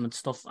sentiment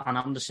stuff. And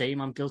I'm the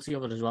same. I'm guilty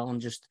of it as well.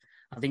 And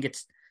I think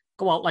it's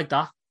go out like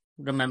that.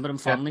 Remember him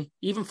fondly.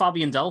 Yeah. Even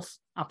Fabian Delph,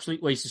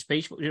 absolute waste of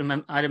space. But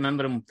I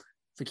remember him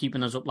for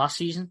keeping us up last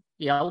season.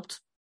 He helped.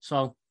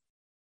 So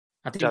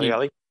I think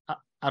I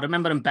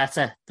remember him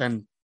better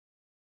than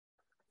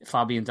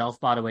Fabian Delph,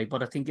 by the way.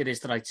 But I think it is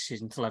the right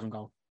decision to let him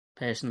go.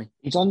 Personally,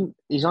 his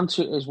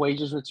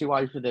wages were too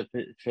high for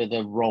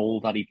the role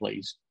that he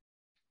plays.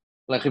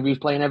 Like if he was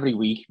playing every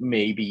week,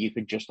 maybe you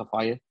could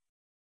justify it.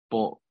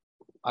 But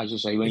as you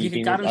say, when you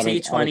can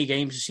guarantee 20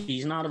 games a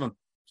season out of him,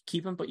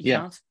 keep him, but you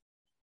can't.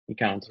 You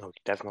can't. No,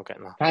 definitely not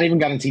getting that. Can't even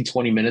guarantee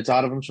 20 minutes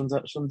out of him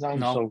sometimes.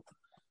 No. So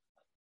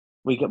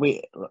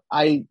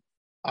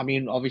I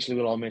mean, obviously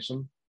we'll all miss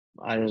him.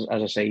 As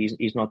I say,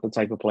 he's not the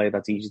type of player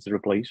that's easy to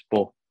replace.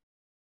 But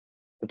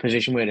the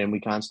position we're in, we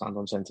can't stand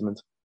on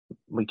sentiment.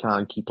 We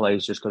can't keep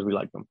players just because we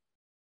like them.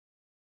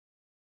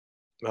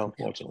 Well,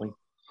 unfortunately.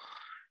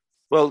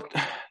 Well,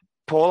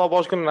 Paul, I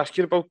was going to ask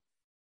you about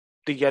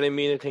the Yerry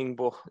Mina thing,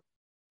 but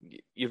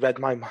you read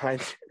my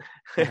mind.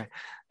 That's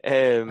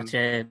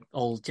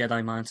old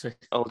Jedi mindset.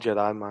 Old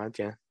Jedi mind,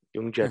 yeah.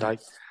 Young Jedi.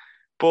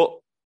 But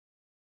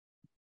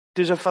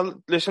there's a fella,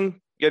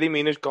 listen, Yerry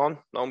Mina's gone.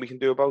 Nothing we can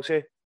do about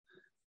it.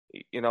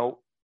 You know,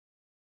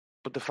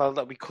 but the fella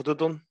that we could have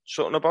done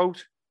something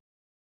about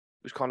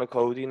was Conor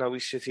Cody. Now we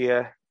sit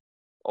here,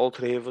 all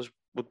 3 of us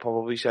would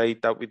probably say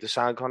that we'd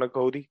sign Conor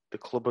Cody. The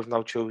club have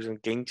now chosen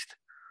against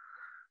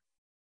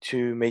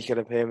to make it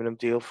a permanent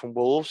deal from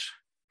Wolves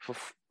for,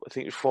 I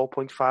think it was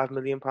 £4.5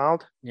 million.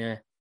 Yeah.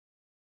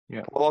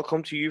 Well, I'll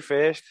come to you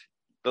first.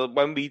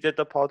 When we did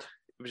the pod,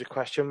 it was a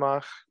question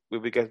mark.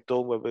 Will we get it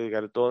done? Will we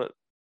get it done?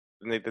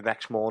 And the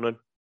next morning,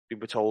 we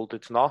were told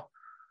it's not.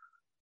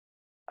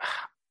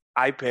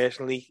 I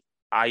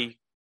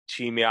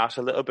see my ass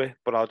a little bit,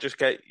 but I'll just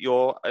get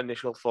your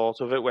initial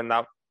thoughts of it when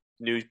that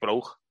news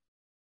broke.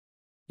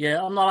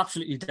 Yeah, I'm not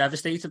absolutely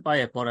devastated by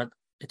it, but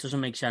it doesn't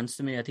make sense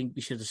to me. I think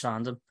we should have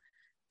signed him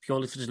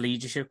purely for his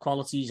leadership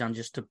qualities and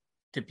just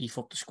to beef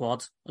up the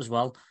squad as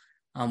well.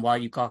 And while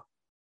you've got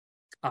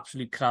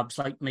absolute crabs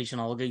like Mason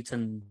Holgate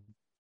and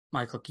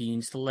Michael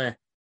Keane still there,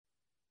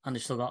 and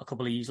they've still got a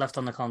couple of years left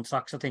on the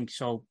contracts, I think.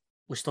 So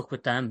we're stuck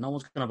with them. No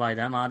one's going to buy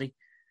them, are they?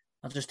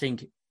 I just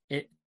think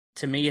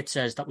to me, it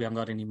says that we haven't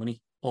got any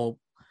money, or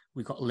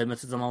we've got a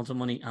limited amount of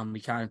money, and we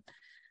can't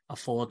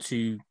afford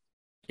to.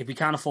 If we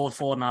can't afford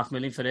 $4.5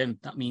 million for him,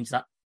 that means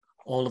that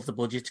all of the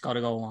budget's got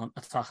to go on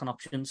attacking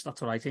options.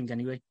 That's what I think,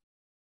 anyway.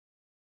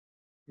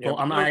 Yeah,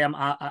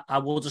 but I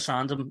would have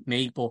signed him,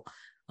 but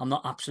I'm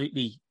not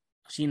absolutely.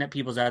 I've seen that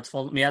people's heads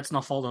fall. My head's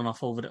not falling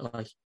off over it.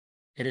 Like,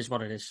 it is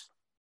what it is.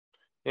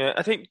 Yeah,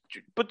 I think.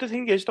 But the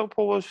thing is, though,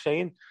 Paul was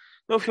saying,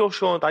 if you're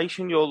Sean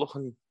Dyson, you're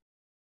looking.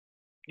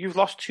 You've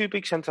lost 2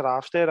 big centre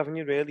halves there, haven't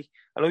you? Really?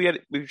 I know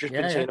we've just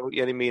been saying about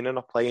Yerry Mina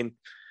not playing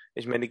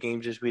as many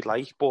games as we'd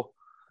like, but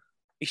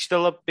he's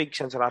still a big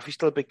centre half. He's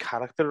still a big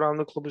character around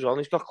the club as well.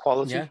 He's got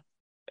quality.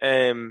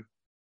 Yeah.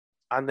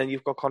 And then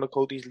you've got Conor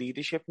Cody's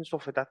leadership and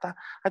stuff like that.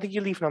 I think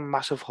you're leaving a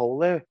massive hole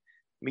there,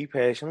 me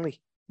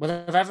personally.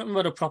 Well, if Everton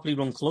were a properly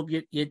run club,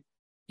 you'd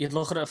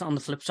look at it on the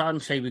flip side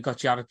and say, we've got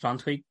Jared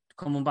Brantwaite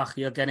coming back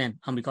here, get in.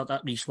 And we got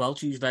that Reece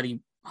Welch, who's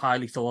very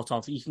highly thought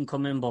of. He can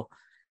come in, but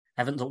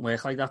Everton don't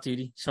work like that, do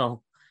they?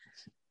 So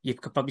you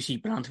could probably see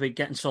Brantwaite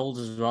getting sold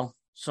as well.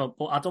 So,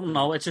 but I don't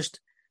know. It's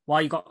just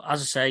why you got,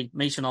 as I say,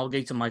 Mason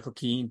Holgate and Michael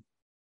Keane.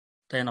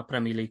 They're not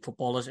Premier League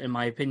footballers, in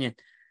my opinion.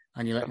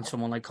 And you're letting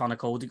someone like Conor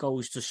Cody go,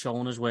 who's just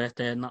shown his worth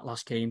there in that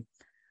last game.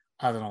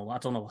 I don't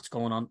know what's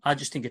going on. I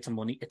just think it's a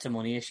money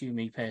issue,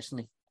 me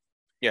personally.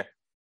 Yeah,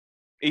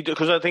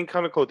 because I think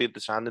Conor Cody had to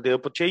sign the deal.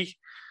 But gee,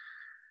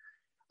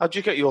 How'd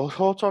you get your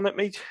thoughts on it,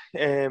 mate?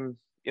 You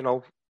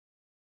know,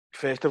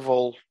 first of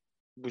all,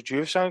 would you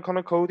have signed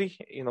Conor Cody?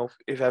 You know,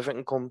 if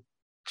Everton come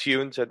to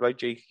you and said, right,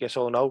 Jake, yes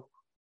or no?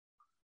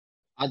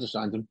 I just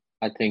signed him.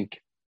 I think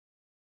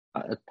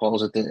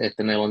Paul's at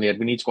the nail on the head.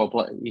 We need squad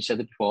players. You said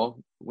it before.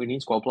 We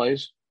need squad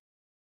players.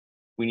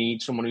 We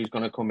need someone who's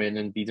going to come in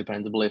and be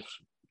dependable if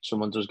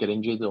someone does get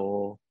injured,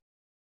 or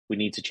we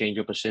need to change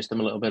up a system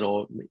a little bit,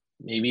 or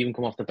maybe even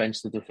come off the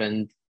bench to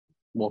defend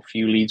what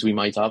few leads we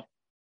might have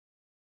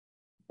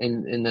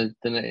in the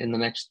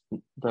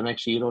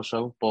next year or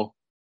so. But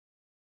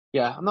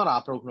yeah, I'm not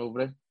heartbroken over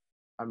it.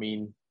 I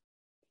mean,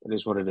 it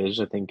is what it is.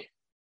 I think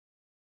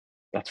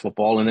that's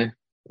football, innit?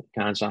 You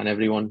can't sign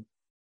everyone,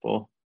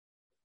 but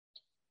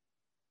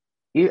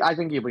I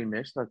think he'll be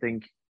missed. I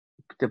think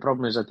the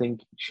problem is, I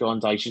think Sean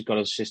Dyche has got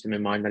a system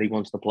in mind that he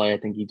wants to play. I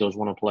think he does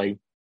want to play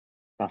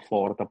that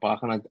four at the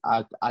back, and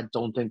I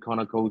don't think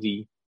Conor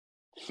Cody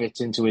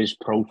fits into his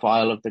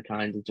profile of the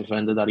kind of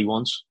defender that he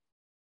wants.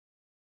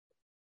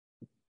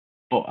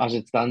 But as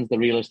it stands, the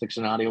realistic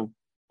scenario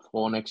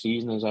for next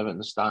season is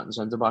Everton starting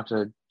centre-backs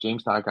are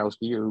James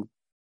Tarkowski, who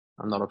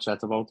I'm not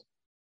upset about,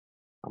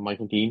 and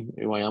Michael Keane,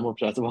 who I am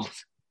upset about.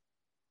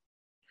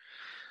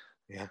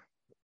 Yeah.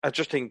 I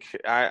just think,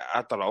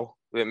 I don't know,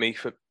 with me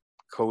for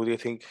Cody, I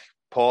think,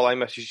 Paul, I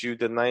messaged you,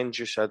 didn't I, and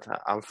just said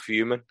I'm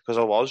fuming, because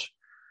I was.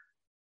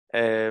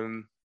 I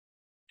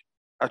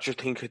just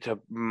think it's a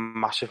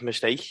massive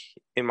mistake.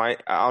 I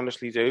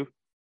honestly do.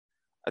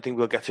 I think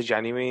we'll get to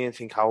January and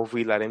think, how have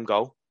we let him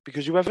go?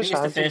 Because whoever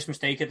signed it's the first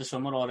mistake of the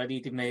summer already.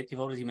 They've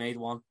already made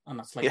one, and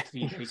that's like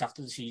 3 days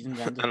after the season's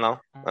ended. I know.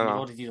 They've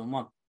already done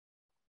one.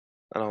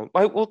 I know.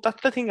 Well,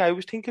 that's the thing I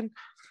was thinking.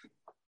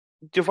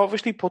 You've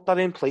obviously put that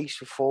in place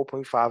for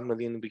 4.5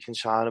 million and we can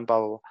sign and blah,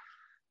 blah, blah.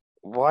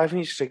 Why haven't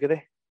you triggered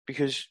it?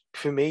 Because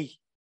for me,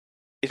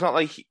 it's not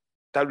like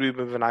that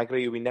Ruben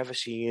Vinagre who we never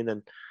seen,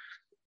 and,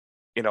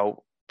 you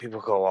know, people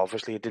go,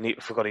 obviously,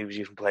 forgot he was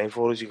even playing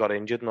for us, he got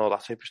injured and all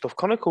that type of stuff.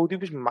 Conor Cody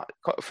was,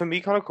 for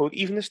me, Conor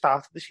Cody, even the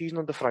start of the season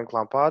under Frank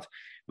Lampard,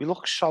 we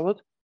looked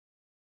solid.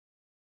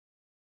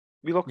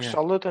 We looked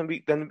solid,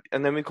 and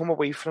then we come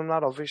away from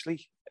that,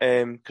 obviously,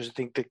 because I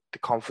think the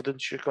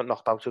confidence just got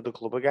knocked out of the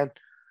club again.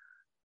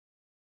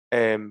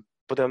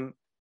 But then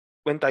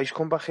when Dyche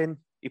come back in,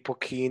 he put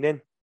Keane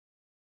in,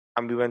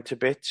 and we went to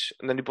bits,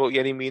 and then he brought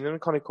Yerry Mina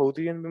and Conor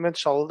Cody in, and we went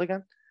solid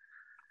again.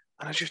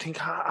 And I just think,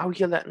 how are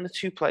you letting the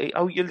two play?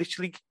 How are you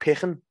literally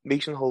picking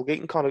Mason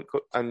Holgate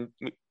and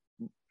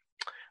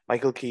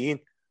Michael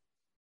Keane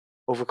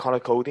over Conor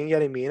Cody and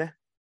Yerry Mina?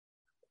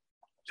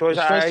 So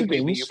I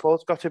agree with you, Paul.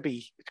 It's got to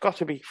be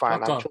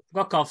financial.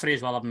 We've got Godfrey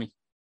as well, haven't we?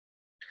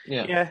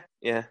 Yeah.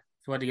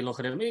 So whether you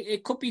look at it,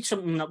 it could be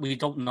something that we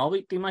don't know.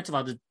 They might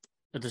have had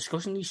a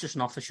discussion. He's just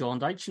not for Sean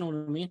Dyche, you know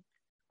what I mean?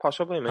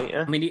 Possibly, mate,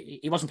 yeah. I mean,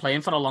 he wasn't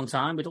playing for a long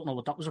time. We don't know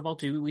what that was about,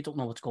 do we? We don't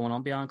know what's going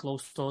on behind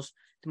closed doors.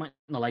 They might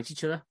not like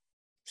each other.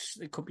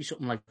 It could be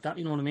something like that,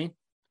 you know what I mean?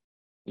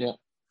 Yeah.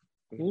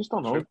 You just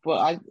don't know.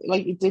 But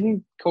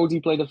didn't Cody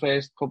play the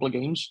first couple of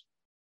games?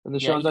 And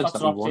he got dropped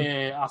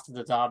after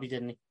the derby,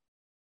 didn't he?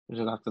 Was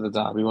it after the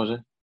derby, was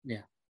it?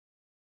 Yeah.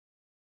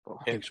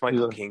 Because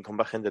Michael Keane come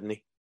back in, didn't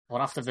he?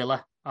 Or after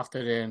Villa. I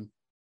think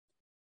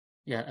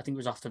it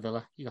was after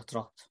Villa. He got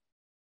dropped.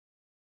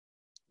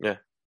 Yeah.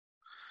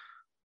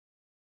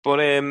 But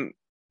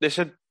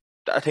listen,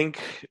 I think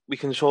we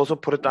can sort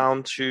of put it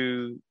down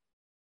to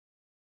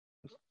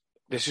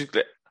it's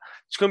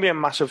going to be a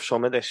massive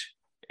summer.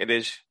 It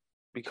is,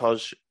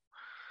 because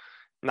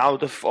now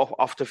the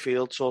off the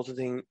field sort of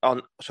thing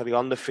on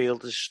the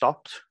field has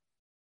stopped.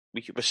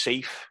 We were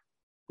safe.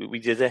 We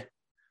did it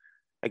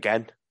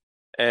again.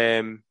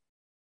 I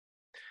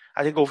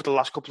think over the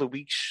last couple of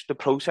weeks the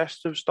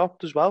protests have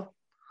stopped as well.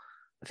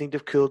 I think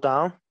they've cooled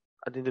down.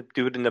 I think they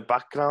do it in the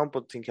background,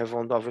 but I think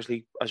everyone,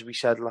 obviously, as we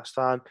said last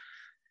time,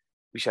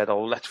 we said,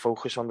 let's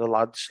focus on the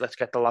lads. Let's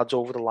get the lads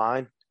over the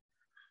line.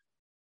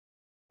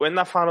 When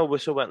that final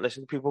whistle went,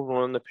 listen, people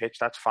run on the pitch,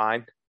 that's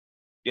fine.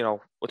 You know,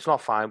 it's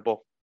not fine, but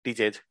they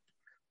did.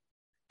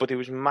 But there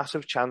was a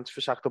massive chance for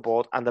sack the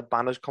board, and the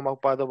banners come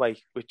out, by the way,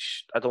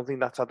 which I don't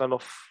think that's had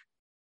enough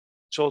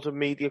sort of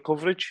media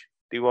coverage.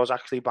 There was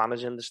actually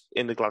banners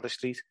in the Gladys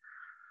Street.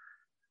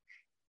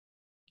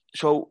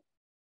 So,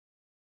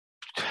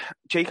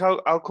 Jake,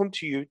 I'll come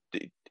to you.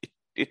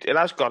 It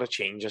has got to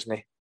change, hasn't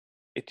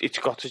it? It's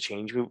got to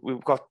change.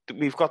 We've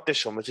got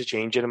this summer to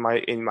change it,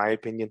 in my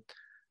opinion.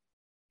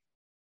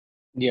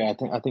 Yeah, I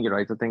think you're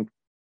right. I think,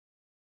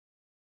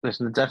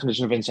 listen, the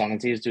definition of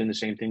insanity is doing the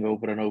same thing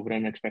over and over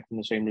and expecting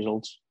the same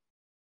results.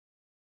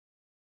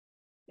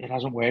 It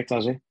hasn't worked,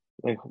 has it?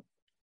 Like,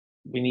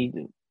 we need,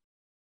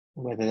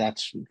 whether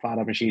that's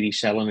Farhad Moshiri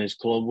selling the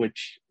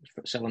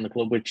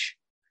club, which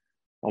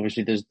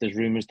obviously there's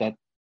rumours that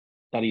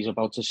he's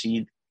about to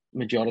cede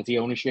majority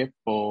ownership,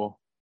 or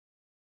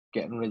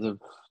getting rid of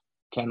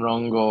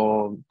Kenwrong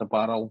or the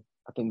Barrel.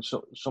 I think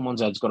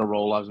someone's head's got to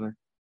roll, hasn't it?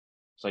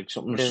 It's like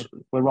something's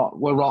we're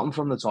rotten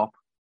from the top,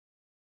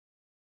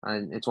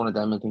 and it's one of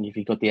them. I think if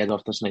you cut the head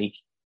off the snake,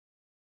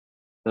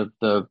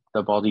 the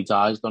body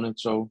dies, doesn't it?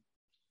 So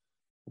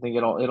I think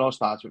it all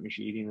starts with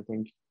Machidi. I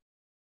think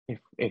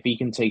if he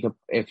can take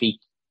if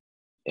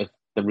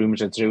the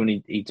rumours are true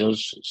and he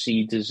does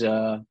cede his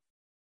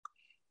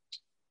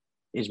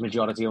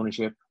majority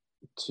ownership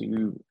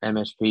to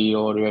MSP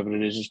or whoever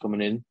it is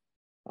coming in,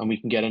 and we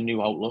can get a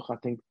new outlook, I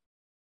think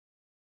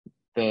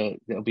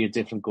there'll be a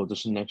different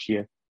Goodison next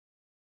year.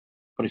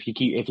 But if you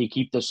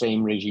keep the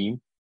same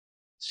regime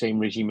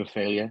of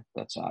failure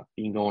that's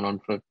been going on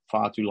for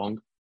far too long,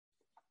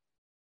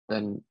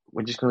 then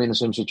we're just going to be in the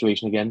same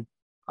situation again.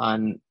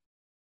 And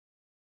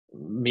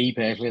me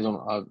personally,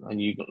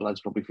 and you lads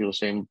probably feel the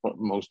same, but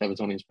most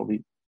Evertonians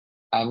probably,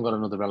 I haven't got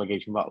another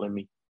relegation battle in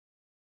me.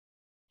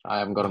 I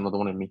haven't got another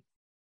one in me.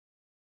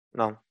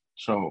 No.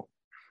 So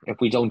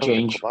if we don't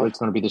change, it's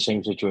going to be the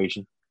same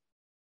situation.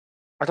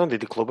 I don't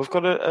think the club have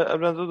got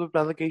another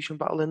relegation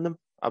battle in them.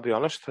 I'll be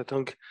honest. I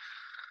think,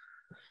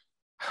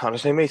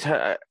 honestly, mate,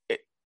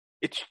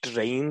 it's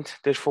drained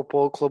this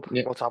football club.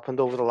 Yeah. What's happened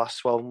over the last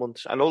 12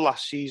 months? I know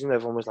last season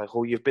everyone was like,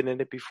 "Oh, you've been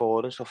in it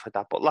before" and stuff like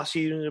that. But last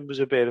season it was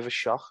a bit of a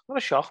shock. Not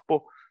a shock,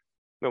 but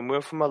when we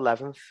went from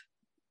 11th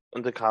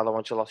under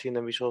Carlo Ancelotti, and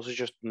then we sort of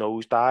just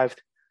nosedived.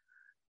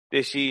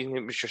 This season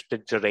it was just the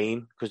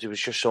drain because there was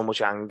just so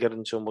much anger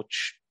and so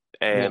much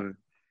the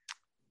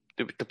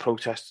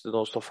protests and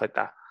all stuff like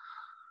that.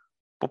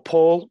 But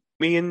Paul,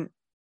 me and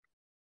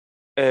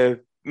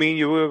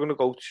you were going to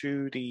go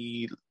to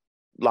the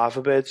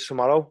Lava Birds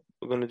tomorrow.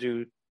 We're going to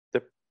do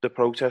the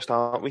protest,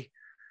 aren't we?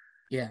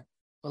 Yeah,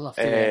 we'll have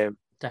to,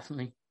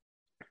 definitely.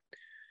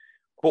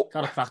 But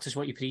got to practice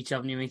what you preach,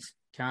 haven't you, mate?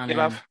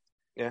 Yeah.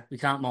 We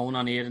can't moan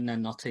on here and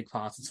then not take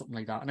part in something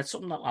like that. And it's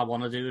something that I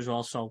want to do as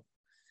well, so...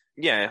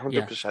 Yeah,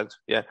 100%.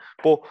 Yeah.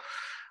 But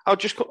I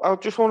just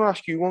want to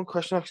ask you one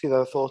question, actually,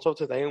 that I thought of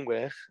today in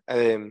work.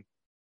 Who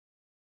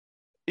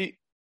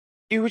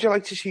would you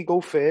like to see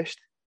go first?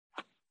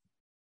 I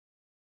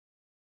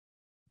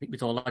think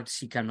we'd all like to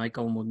see Ken Wright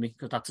going with me,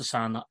 because that's a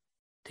sign that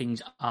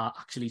things are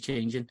actually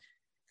changing.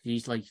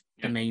 He's like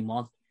the main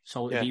one.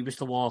 So if he was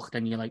to walk,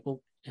 then you're like,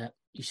 well, yeah,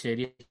 he's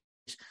serious.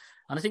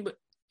 And I think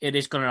it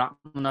is going to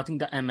happen. I think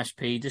that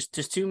MSP,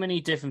 there's too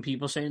many different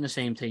people saying the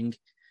same thing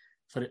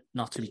for it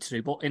not to be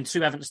true. But in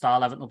true Everton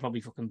style, Everton will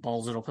probably fucking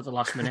balls it up at the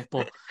last minute.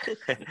 But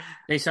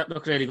they said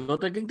look really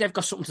good. I think they've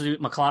got something to do with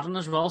McLaren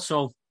as well,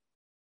 so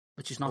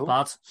which is not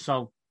bad.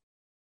 So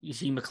you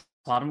see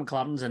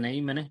McLaren's a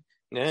name, innit?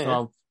 Yeah.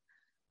 So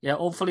yeah,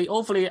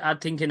 hopefully I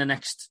think in the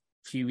next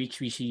few weeks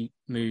we see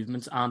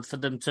movement, and for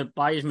them to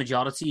buy his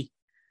majority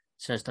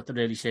says that they're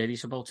really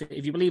serious about it.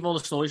 If you believe all the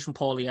stories from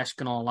Paulie Esk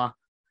and all that,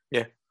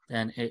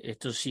 then it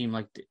does seem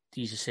like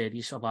these are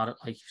serious about it.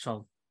 Like,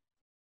 so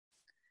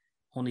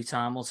only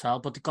time will tell,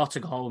 but they got to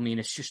go. I mean,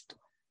 it's just,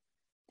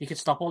 you could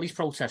stop all these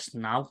protests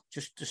now.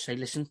 Just say,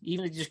 listen,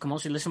 even if you just come on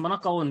and say, listen, we're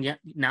not going yet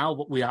now,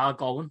 but we are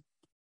going.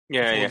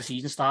 Before the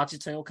season starts,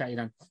 you'd say, okay,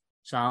 then,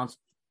 sound,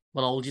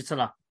 we'll hold you to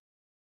that.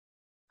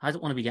 I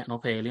don't want to be getting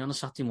up early on a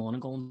Saturday morning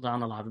going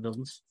down the library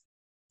buildings.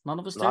 None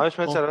of us do.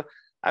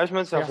 I was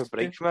meant to have a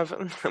break from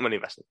everything. I'm only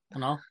messing. I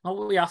know.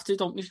 No, we have to,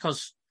 don't we?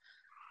 Because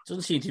there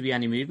doesn't seem to be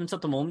any movement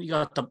at the moment. You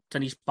got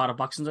Denise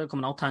Barrett-Baxter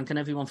coming out, thanking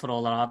everyone for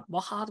all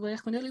their hard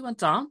work. We nearly went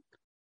down.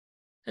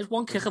 There's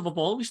one kick of a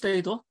ball, we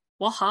stayed up.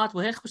 What hard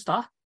work was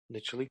that?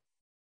 Literally.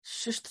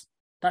 It's just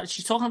that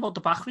she's talking about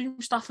the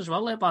backroom staff as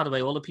well there, by the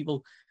way, all the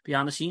people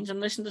behind the scenes. And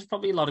listen, there's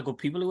probably a lot of good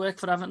people who work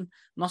for Everton.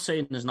 I'm not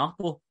saying there's not,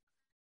 but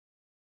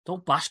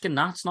don't bask in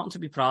that. It's nothing to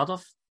be proud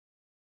of.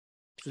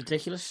 It's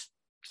ridiculous.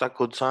 It's that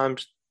good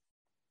times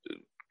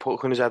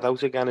poking his head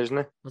out again, isn't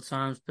it? Good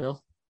times,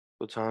 Bill.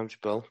 Good times,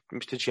 Bill.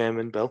 Mr.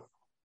 Chairman, Bill.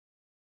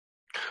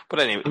 But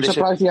anyway, I'm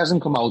surprised he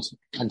hasn't come out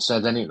and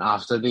said anything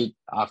after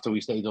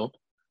we stayed up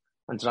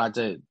and tried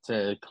to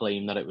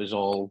claim that it was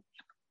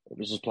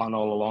his plan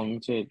all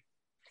along to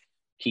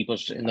keep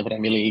us in the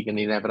Premier League, and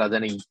he never had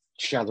any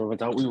shadow of a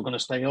doubt we were going to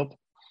stay up.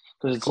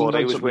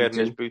 Corey was wearing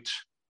his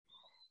boots.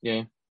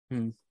 Yeah.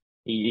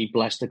 He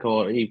blessed the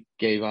Corey. He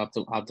gave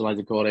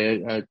Abdoulaye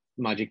Corey a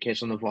magic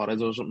kiss on the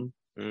forehead or something.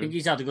 I think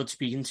he's had a good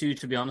speaking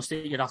to be honest.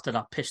 After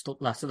that pissed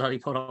up letter that he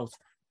put out,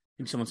 I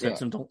think someone said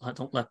to him,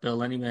 don't let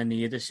Bill anywhere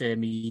near this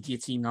media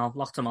team now.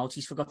 Locked him out.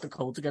 He's forgot the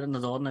code to get in the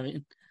door and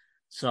everything.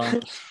 So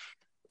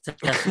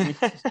definitely,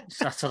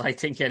 that's what I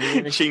think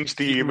anyway. Change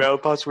the email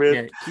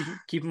password. Yeah,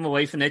 keep him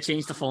away from there.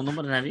 Change the phone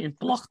number and everything.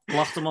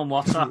 Blocked him on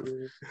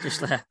WhatsApp.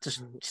 Just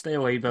stay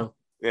away, Bill.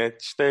 Yeah,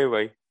 stay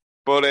away.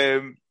 But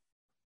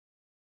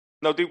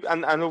no,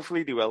 and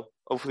hopefully they will.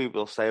 Hopefully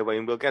we'll stay away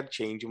and we'll get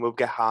change and we'll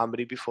get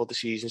harmony before the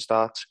season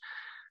starts.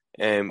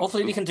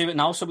 Hopefully they can do it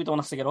now so we don't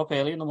have to get up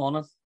early in the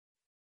morning.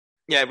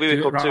 Yeah, we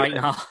wake up right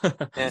now.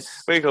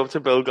 Wake up to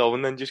Bill going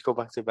and then just go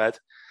back to bed.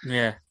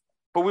 Yeah.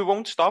 But we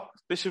won't stop.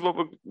 This is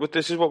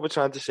what we're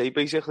trying to say.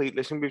 Basically,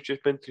 listen, we've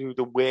just been through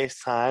the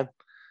worst time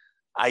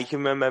I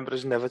can remember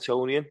as an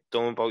Evertonian.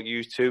 Don't know about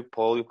you two.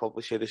 Paul, you'll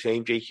probably say the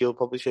same. Jake, you'll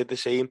probably say the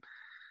same.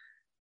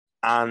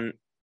 And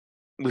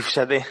we've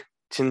said it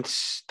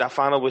since that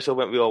final whistle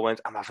went. We all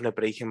went, I'm having a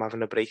break.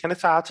 And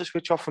it's hard to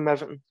switch off from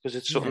Everton because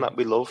it's something that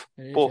we love.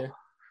 But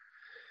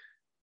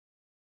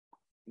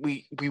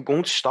we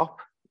won't stop.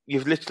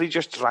 you've literally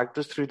just dragged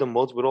us through the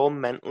mud. We're all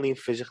mentally and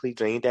physically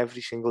drained,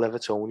 every single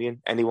Evertonian,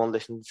 anyone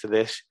listening to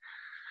this.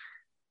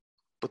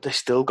 But they're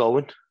still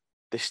going.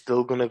 They're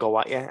still going to go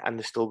at you, and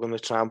they're still going to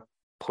try and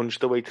punch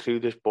their way through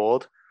this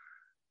board.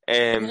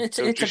 It's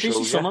a busy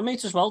summer,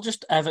 mate, as well,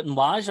 just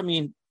Everton-wise. I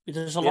mean,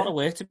 there's a lot of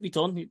work to be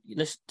done. You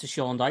listen to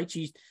Sean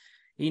Dyche,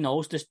 he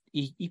knows this.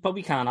 He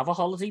probably can't have a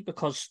holiday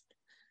because,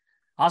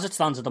 as it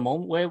stands at the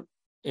moment,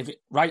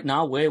 right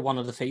now we're one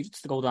of the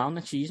favourites to go down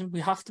next season.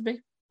 We have to be,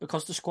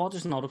 because the squad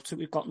is not up to it.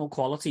 We've got no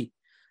quality.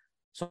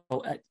 So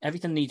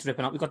everything needs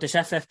ripping up. We've got this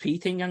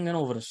FFP thing hanging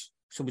over us,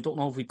 so we don't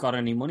know if we've got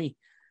any money.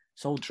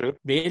 So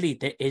really,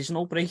 there is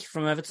no break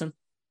from Everton.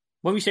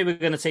 When we say we're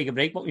going to take a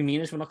break, what we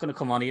mean is we're not going to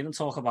come on here and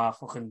talk about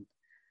fucking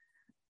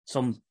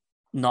some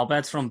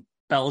knobhead from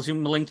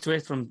Belgium linked to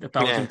it, from the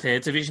Belgian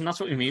third division. That's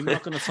what we mean. We're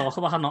not going to talk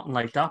about nothing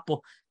like that. But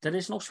there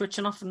is no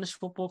switching off in this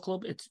football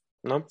club.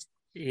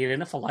 You're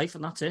in it for life,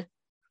 and that's it.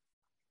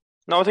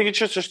 No, I think it's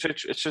just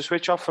it's a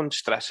switch off from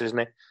stress, isn't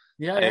it?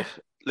 Yeah.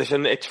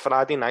 Listen, it's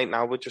Friday night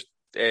now. We're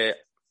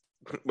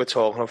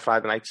talking on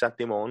Friday night,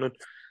 Saturday morning,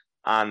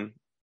 and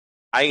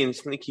I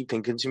instantly keep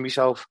thinking to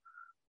myself,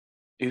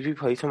 who do we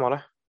play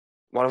tomorrow?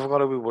 What have I got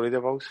to be worried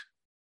about?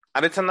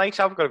 And it's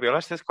I've got to be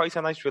honest, it's quite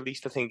a nice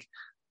release to think,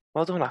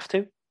 well, I don't have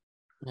to.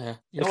 Yeah.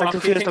 It's like the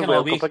first of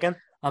World Cup again.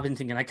 I've been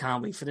thinking, I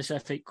can't wait for this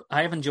FA.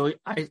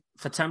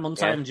 For 10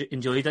 months, I haven't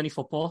enjoyed any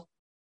football.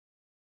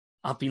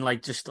 I've been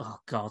like, oh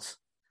God,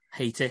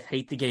 hate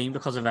the game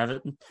because of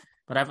Everton.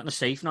 But Everton are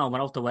safe now, we're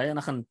out the way, and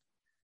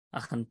I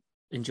can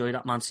enjoy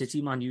that Man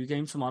City, Man U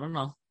game tomorrow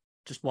now.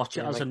 Just watch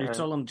it as a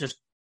neutral and just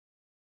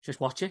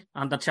watch it.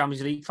 And the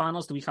Champions League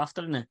finals the week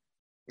after, innit?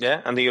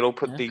 Yeah, and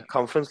the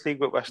Conference League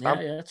with West Ham.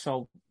 Yeah,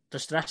 so the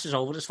stress is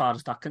over as far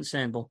as that's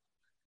concerned, but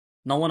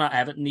no one at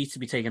Everton needs to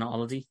be taking a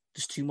holiday.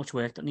 There's too much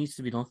work that needs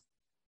to be done.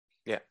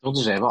 Yeah. Don't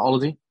deserve a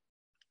holiday.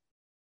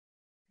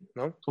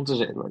 No? Don't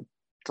deserve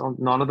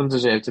none of them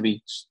deserve to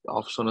be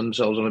off sunning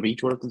themselves on a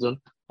beach. What have they done?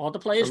 All the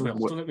players will,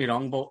 don't get me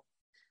wrong, but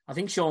I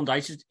think Sean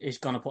Dyche is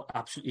going to put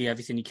absolutely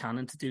everything he can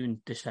into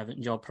doing this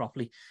Everton job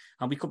properly.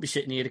 And we could be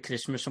sitting here at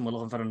Christmas and we're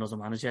looking for another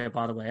manager,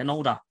 by the way. I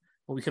know that.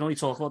 But we can only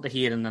talk about the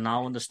here and the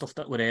now and the stuff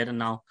that we're hearing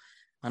now.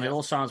 And it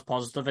all sounds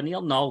positive. And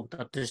he'll know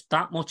that there's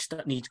that much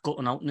that needs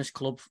gutting out in this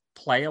club,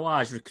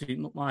 player-wise,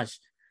 recruitment-wise,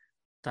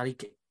 that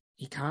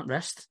he can't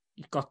rest.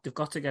 They've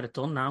got to get it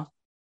done now.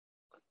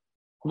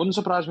 It wouldn't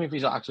surprise me if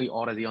he's actually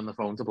already on the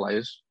phone to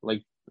players,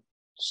 like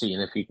seeing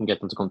if he can get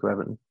them to come to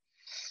Everton.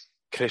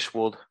 Chris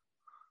Wood,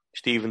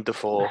 Stephen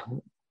Defoe,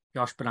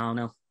 Josh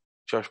Brownhill,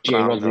 Jay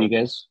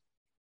Rodriguez.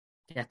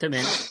 Get them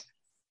in.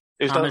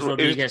 James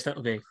Rodriguez,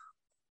 that'll be.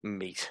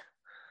 Meat.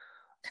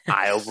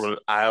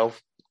 I'll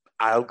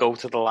go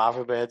to the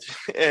lava bed.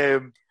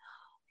 We're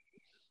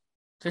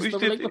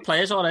linked with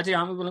players already,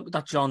 aren't we? We're linked with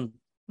that John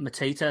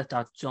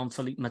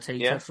Philippe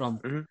Mateta from.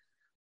 Mm-hmm.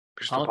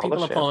 A lot of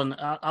people are pulling.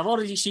 I've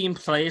already seen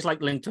players like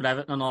linked to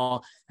Everton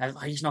or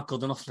he's not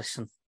good enough.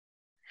 Listen,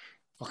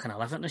 fucking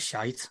hell, Everton is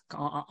shite.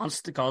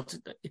 Honest to God,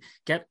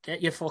 get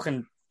your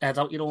fucking head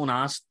out your own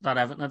ass. That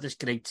Everton are this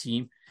great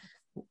team.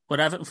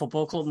 We're Everton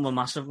Football Club and we're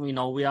massive. We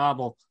know we are,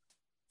 but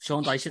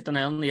Sean Dyche hit the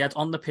nail on the head.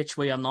 On the pitch,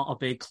 we are not a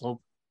big club.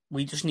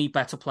 We just need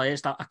better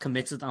players that are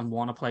committed and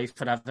want to play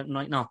for Everton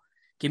right now.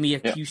 Give me a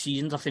few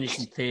seasons of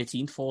finishing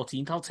 13th,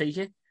 14th. I'll take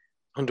it.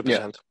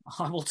 100%.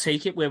 I will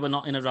take it where we're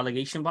not in a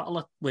relegation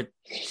battle with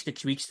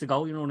 6 weeks to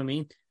go. You know what I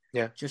mean?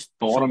 Yeah.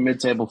 Bottom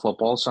mid-table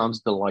football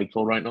sounds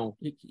delightful right now.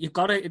 You've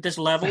got to. There's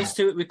levels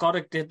to it. We've got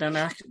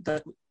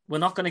to. We're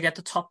not going to get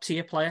the top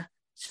tier player,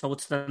 so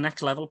it's the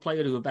next level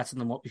player who are better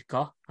than what we've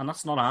got, and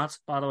that's not hard,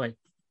 by the way.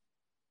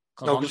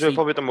 No, because we're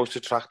probably the most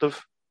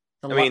attractive.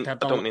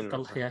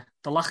 The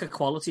lack of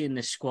quality in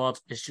this squad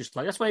is just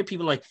like that's why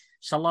people like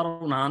Salah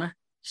Onana.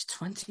 He's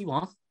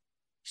 21.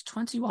 He's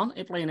 21.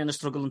 He's playing in a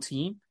struggling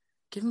team.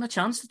 Give him a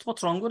chance. That's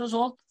what's wrong with us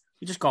all.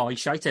 We just go,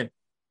 shite him.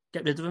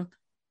 Get rid of him.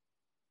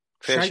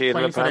 Shite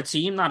playing for a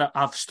team that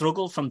have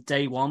struggled from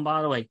day one,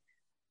 by the way.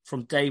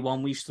 From day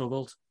one, we've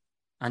struggled.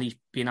 And he's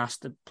been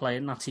asked to play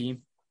in that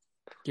team.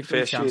 Give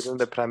him a chance. First year in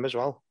the Prem as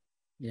well.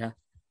 Yeah.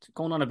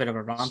 Going on a bit of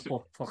a rant,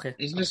 but fuck it.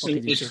 Isn't this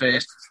his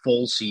first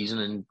full season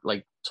in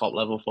like top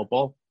level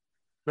football?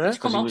 Yeah, he's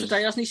come out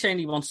today, hasn't he, saying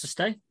he wants to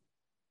stay?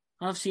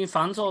 I've seen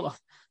fans all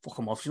fuck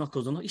him off, he's not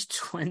good enough. He's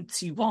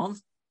 21.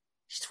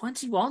 He's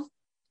 21.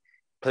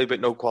 Play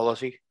with no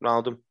quality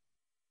around him.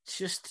 It's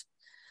just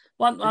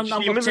I'm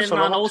looking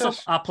at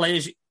our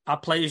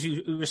players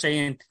who were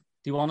saying,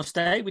 do you want to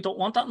stay? We don't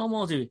want that no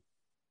more, do we?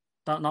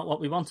 That's not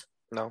what we want.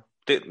 No,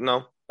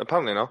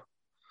 apparently not.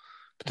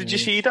 But did you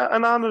see that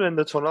Onana in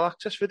the tunnel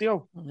access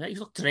video? Yeah, he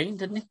looked drained,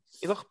 didn't he?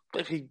 He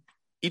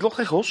looked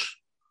like us.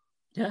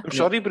 Yeah. I'm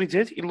sorry, but he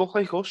did. He looked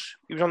like us.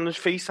 He was on his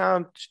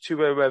FaceTime to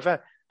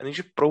wherever, and he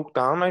just broke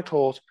down. I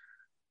thought,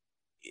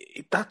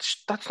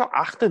 that's not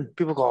acting.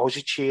 People go, he's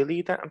a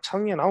cheerleader. I'm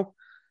telling you now,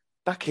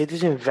 that kid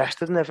is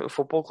invested in Everton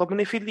Football Club, and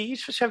if he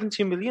leaves for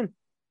 17 million,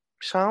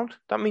 sound,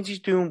 that means he's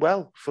doing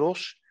well for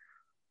us.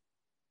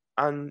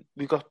 And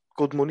we got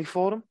good money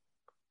for him.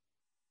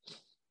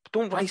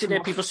 Don't write him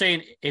off. People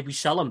saying if we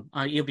sell him,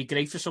 he'll be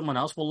great for someone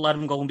else. We'll let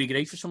him go and be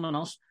great for someone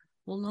else.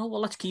 Well, no.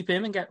 Well, let's keep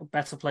him and get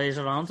better players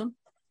around him.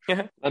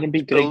 Yeah, let him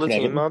be great build for the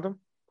team everything. around him.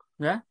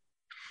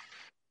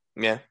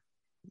 Yeah.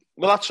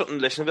 Well, that's something.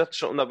 Listen, that's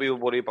something that we will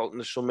worry about in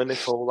the summer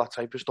if all that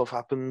type of stuff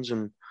happens,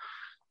 and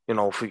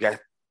if we get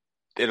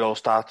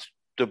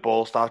the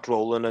ball starts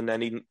rolling, and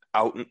any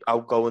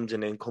outgoings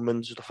and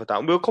incomings and stuff like that.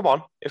 And we'll come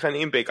on if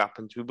anything big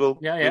happens. We will.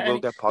 Yeah. We will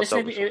get pods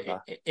out.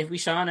 If we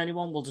sign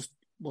anyone,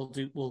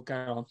 we'll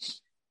get on.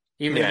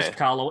 Even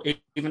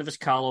if it's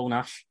Carlo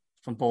Nash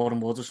from Boreham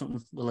Wood or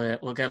something,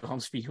 we'll get on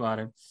to speak about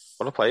him.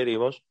 What a player he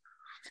was.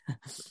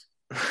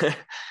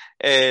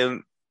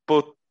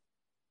 But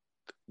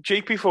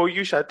Jake, before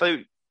you said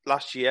like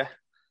next year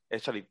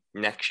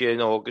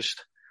in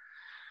August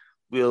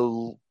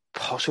will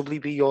possibly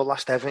be your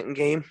last Everton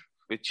game,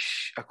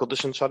 which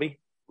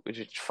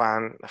is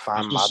fine.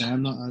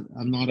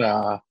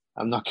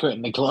 I'm not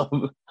quitting the club.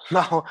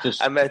 No,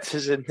 I meant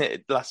as in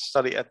at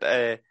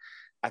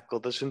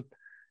Goodison.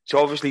 So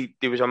obviously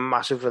there was a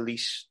massive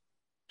release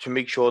to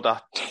make sure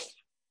that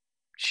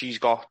she's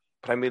got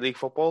Premier League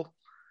football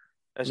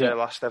as her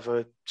last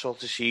ever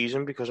sort of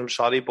season, because I'm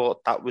sorry, but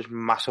that was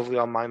massively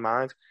on my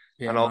mind.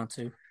 Yeah, mine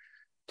too.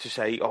 To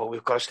say,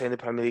 we've got to stay in the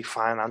Premier League,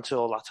 finance,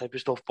 all that type of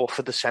stuff. But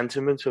for the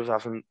sentiment of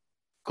having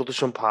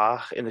Goodison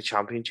Park in the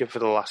Championship for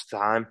the last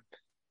time,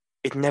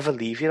 it never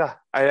leaves you that.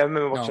 I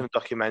remember watching a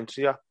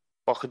documentary at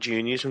Boca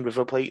Juniors and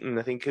River Plate, and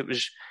I think it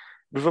was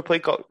River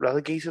Plate got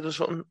relegated or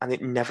something, and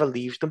it never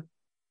leaves them.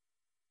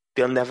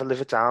 They'll never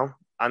live it down.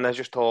 And I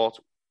just thought,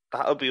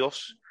 that'll be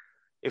us.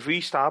 If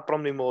we start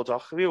Bromley Moor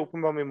Dock, if we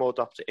open Bromley Moor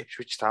Dock to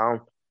Ipswich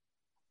Town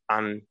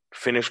and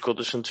finish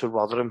Goodison to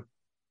Rotherham,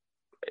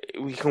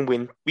 we can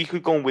win. We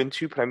could go and win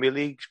 2 Premier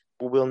Leagues,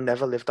 but we'll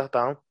never live that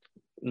down.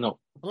 No.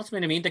 Well, that's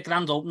what I mean. The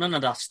grand opening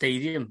of that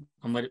stadium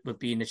and where it would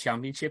be in the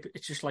Championship,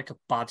 it's just like a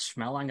bad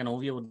smell hanging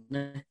over you, wouldn't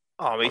it?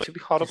 Oh, mate, it'd be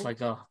horrible. It's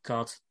like, oh,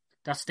 God.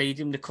 That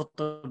stadium, they cut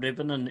the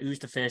ribbon, and who's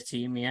the first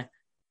team here?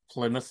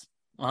 Plymouth.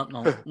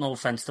 No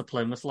offence to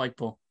Plymouth,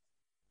 but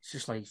it's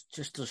just like,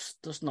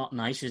 just not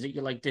nice, is it?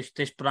 You're like,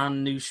 this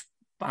brand new,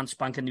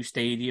 spanking new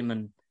stadium,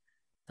 and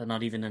they're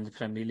not even in the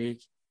Premier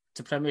League. It's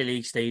a Premier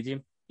League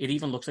stadium. It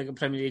even looks like a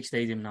Premier League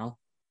stadium now.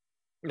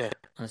 Yeah.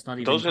 And it's not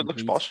even complete. It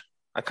looks posh.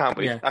 I can't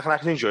wait. Yeah. I can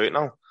actually enjoy it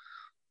now.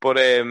 But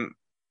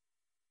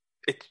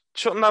it's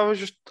something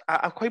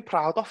I'm quite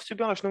proud of, to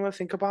be honest, now when I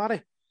think about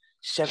it.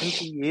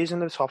 70 years in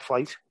the top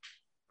flight.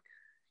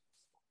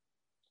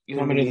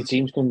 Not many of the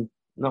teams can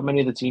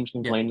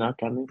claim that,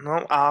 can they?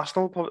 No,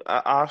 Arsenal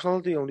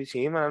are the only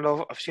team, and I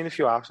know I've seen a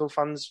few Arsenal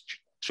fans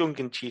drunk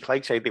in cheek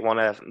say they want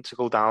Everton to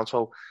go down,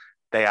 so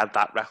they had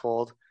that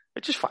record,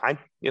 which is fine.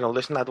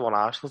 Listen, I don't want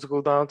Arsenal to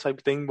go down type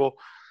of thing, but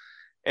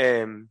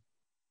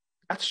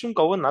that's some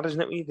going, that,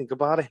 isn't it, when you think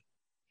about it?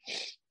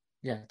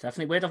 Yeah,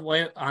 definitely.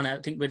 And I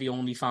think we're the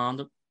only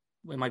founder.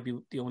 We might be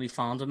the only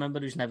founder member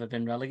who's never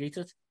been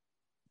relegated.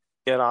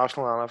 Yeah,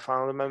 Arsenal are a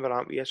founder member,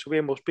 aren't we? Yeah, so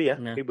we must be,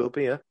 yeah. We will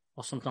be, yeah.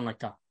 Or something like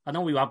that. I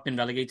know we have been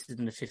relegated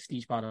in the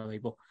 50s, by the way,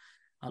 but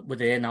we're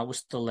there now. We're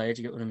still there.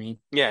 Do you get what I mean?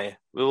 Yeah.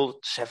 We're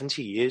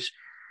 70 years.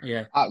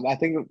 Yeah. I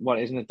think,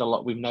 isn't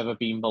it, we've never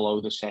been below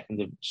the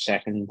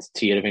second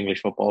tier of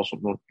English football,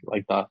 something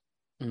like that.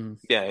 Mm.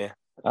 Yeah.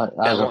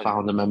 As a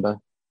founder member.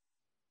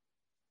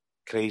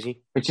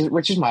 Crazy.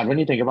 Which is mad when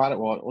you think about it.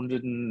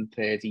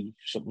 130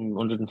 something,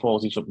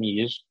 140 something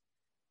years,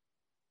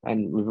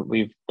 and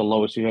we've the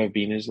lowest we've ever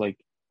been is like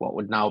what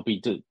would now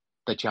be the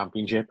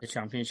Championship. The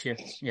Championship,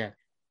 yeah.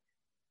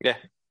 Yeah.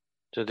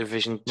 So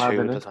Division 2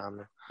 at the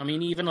time. I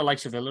mean, even the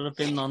likes of Villa have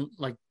been on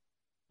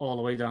all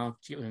the way down.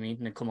 Do you know what I mean?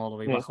 And they come all the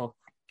way back up.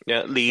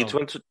 Yeah, Leeds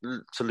went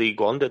to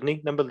League One, didn't he?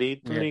 Remember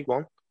Leeds in League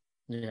One?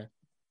 Yeah.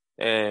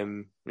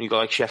 You got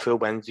like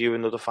Sheffield Wednesday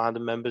and other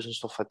founding members and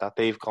stuff like that.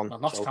 They've gone. Well,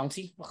 Notts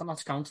County. Look at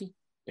Notts County.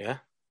 Yeah.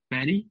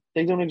 Benny?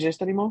 They don't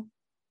exist anymore.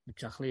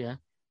 Exactly, yeah.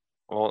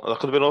 Well, that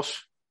could have been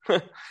us.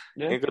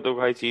 It could have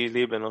quite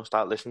easily been us.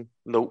 That listen,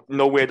 no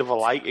word of a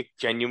lie. It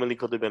genuinely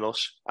could have been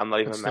us. I'm not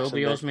even messing. It'd still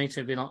be us, mate.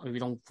 If we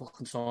don't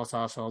fucking sort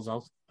ourselves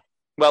out.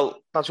 Well,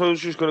 that's what I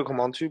was just going to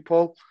come on to,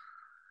 Paul.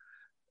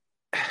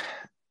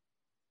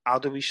 How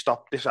do we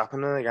stop this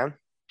happening again,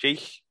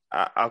 Jake?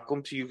 I'll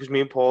come to you because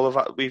me and Paul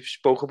we've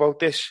spoke about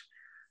this.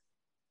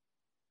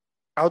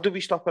 How do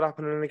we stop it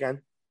happening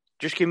again?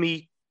 Just give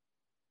me.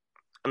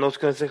 I know it's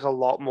going to take a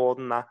lot more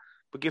than that,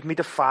 but give me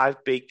the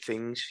 5 big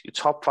things, your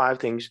top 5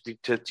 things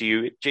to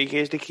you. Jake,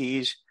 here's the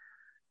keys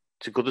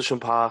to Goodison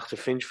Park, to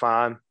Finch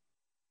Farm.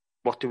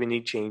 What do we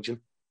need changing?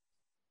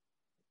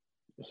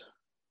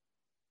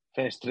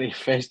 First three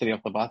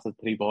off the bat, the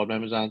 3 board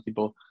members, aren't they?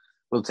 But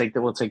we'll take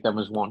them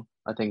as one.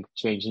 I think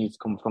change needs to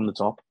come from the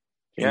top.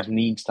 Change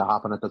needs to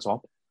happen at the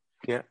top.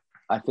 Yeah.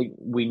 I think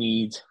we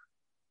need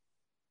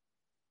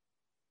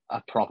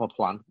a proper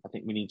plan. I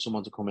think we need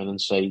someone to come in and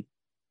say,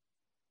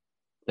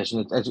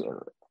 listen, we're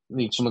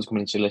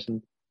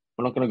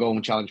not going to go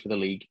and challenge for the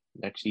league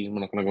next season.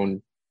 We're not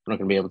going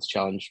to be able to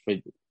challenge for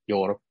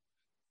Europe.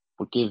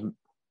 But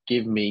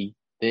give me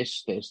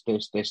this, and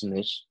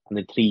this. And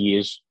in 3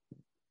 years,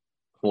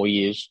 4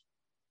 years,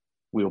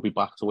 we'll be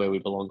back to where we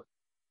belong.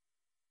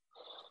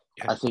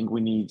 Yeah. I think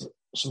we need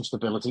some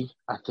stability.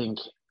 I think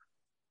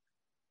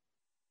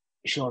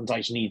Sean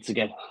Dyche needs to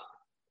get...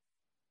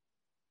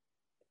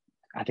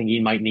 I think he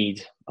might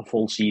need a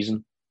full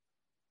season.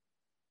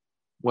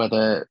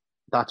 Whether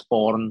that's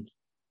boring,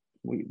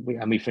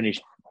 we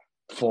finished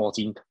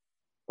 14th,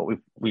 but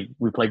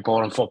we play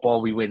boring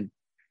football. We win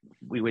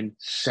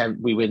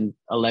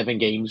 11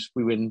 games.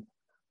 We win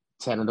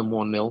 10 of them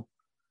 1-0.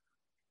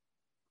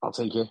 I'll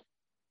take it.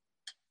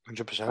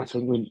 100%. I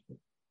think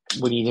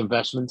we need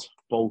investment,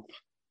 both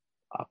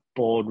at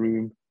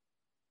boardroom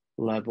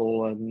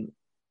level and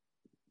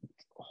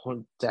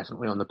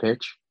definitely on the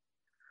pitch.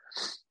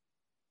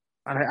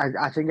 And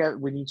I think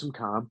we need some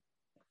calm.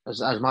 As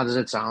mad as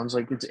it sounds,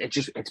 like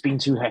it's been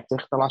too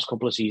hectic the last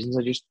couple of seasons.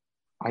 I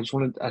just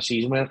want a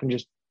season where I can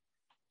just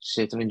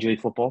sit and enjoy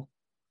football,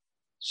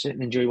 sit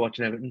and enjoy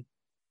watching everything.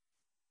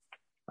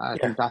 I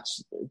think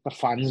that's the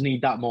fans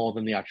need that more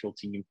than the actual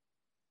team,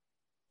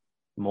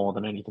 more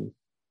than anything.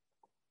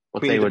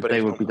 But they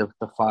would be the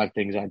 5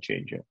 things I'd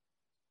change. Yeah.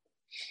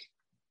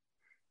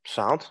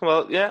 Sound.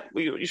 Well, yeah,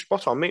 you're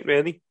spot on, mate.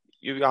 Really,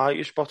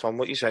 you're spot on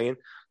what you're saying.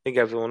 I think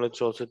everyone would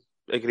sort of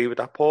agree with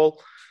that, Paul.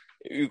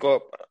 You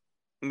got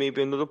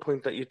maybe another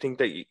point that you think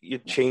that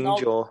you'd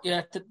change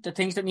the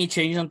things that need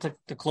changing to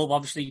the club,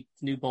 obviously,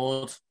 new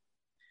board.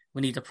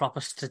 We need a proper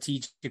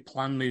strategic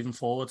plan moving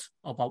forward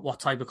about what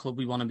type of club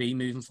we want to be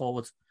moving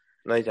forward.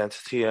 An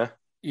identity, yeah.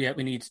 Yeah,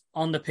 we need,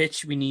 on the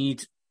pitch, we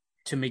need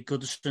to make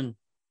Goodison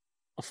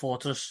a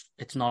fortress.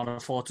 It's not a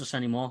fortress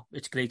anymore.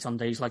 It's great on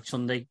days like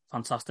Sunday.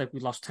 Fantastic. We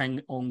lost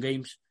 10 home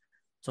games.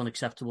 It's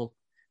unacceptable.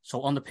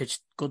 So on the pitch,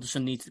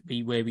 Goodison needs to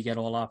be where we get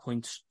all our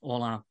points,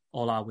 all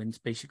our wins,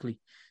 basically.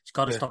 It's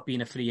got to stop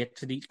being a free hit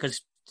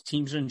because the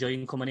teams are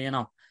enjoying coming here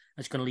now.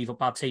 It's going to leave a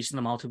bad taste in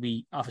the mouth if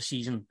we have a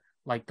season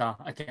like that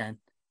again.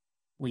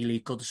 We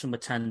leave Goodison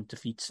with 10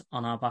 defeats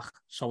on our back.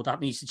 So that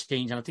needs to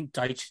change. And I think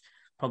Dyche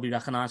probably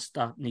recognised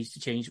that needs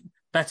to change.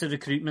 Better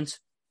recruitment.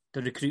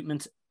 The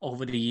recruitment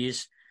over the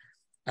years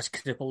has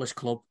crippled this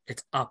club.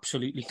 It's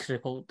absolutely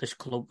crippled this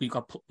club. We've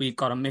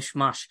got a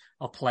mishmash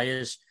of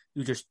players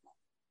who just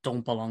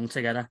don't belong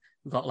together.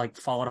 We've got like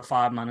 4 or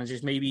 5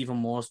 managers, maybe even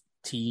more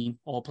team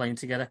all playing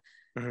together.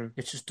 Mm-hmm.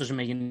 It just doesn't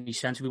make any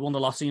sense. We won the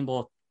lottery and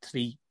bought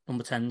 3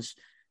 number 10s.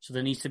 So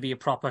there needs to be a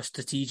proper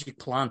strategic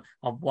plan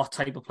of what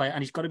type of player,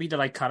 and he's got to be the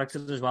right character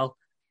as well.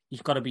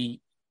 He's got to be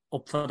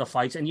up for the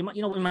fight. And we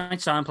might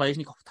sign players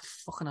and you go, what the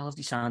fucking hell have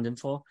they signed him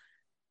for?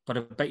 But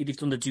I bet you've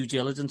done the due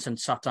diligence and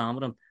sat down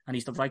with him, and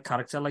he's the right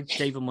character, like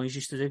David Moyes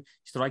used to do.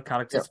 He's the right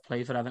character to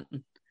play for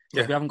Everton.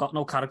 Yeah. We haven't got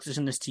no characters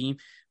in this team.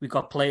 We've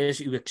got players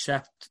who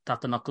accept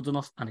that they're not good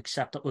enough and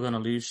accept that we're going to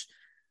lose.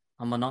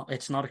 And we're not.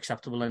 It's not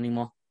acceptable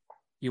anymore.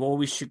 You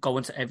always should go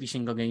into every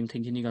single game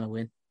thinking you're going to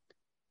win.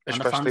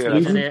 Especially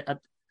and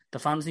the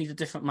fans need a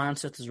different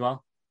mindset as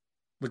well.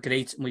 We're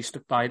great and we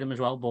stuck by them as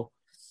well, but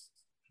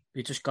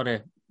we just got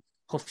to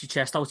puff your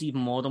chest out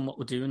even more than what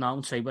we're doing now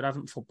and say we're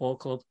Everton Football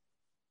Club.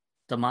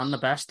 Demand the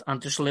best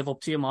and just live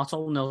up to your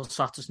motto, nil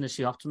satis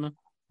nisi optimum.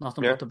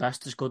 Nothing but the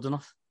best is good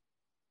enough.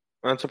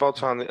 And it's about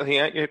time.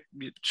 You're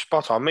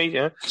spot on, mate.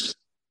 Yeah,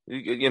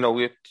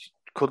 we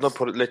couldn't have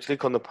put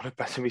it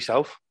better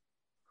myself.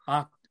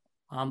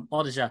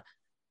 What is it?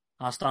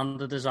 Our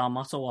standard is our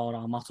motto, or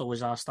our motto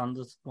is our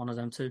standard. One of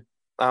them two.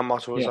 Our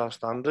motto is our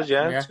standard.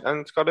 Yeah.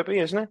 And it's got to be,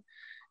 isn't it?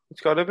 It's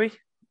got to be.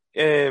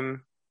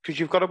 Because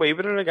you've got away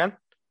with it again.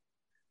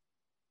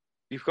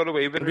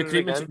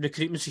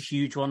 Recruitment's a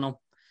huge one now.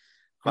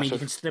 I mean, you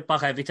can strip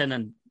back everything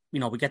and,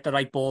 we get the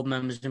right board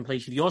members in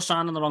place. If you're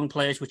signing the wrong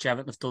players, which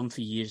Everton have done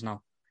for years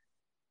now,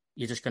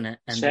 you're just going to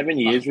end 7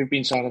 years we've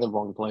been signing the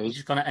wrong players. You're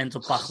just going to end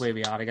up back where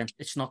we are again.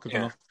 It's not good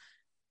enough.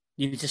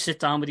 You need to sit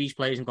down with these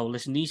players and go,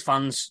 listen, these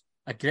fans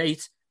are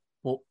great,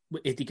 but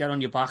if they get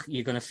on your back,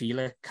 you're going to feel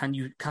it. Can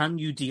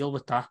you deal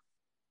with that?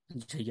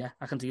 And you say, yeah,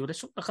 I can deal with it.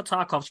 So look at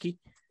Tarkowski.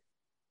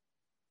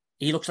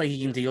 He looks like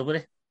he can deal with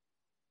it.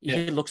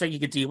 He looks like he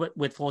could deal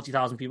with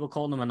 40,000 people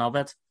calling him a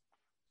knobhead.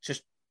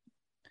 Just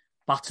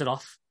bats it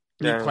off.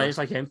 Need players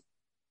like him.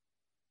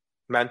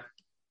 Men.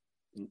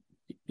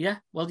 Yeah,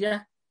 well,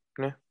 yeah.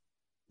 Yeah.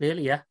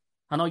 Really, yeah.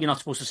 I know you're not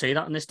supposed to say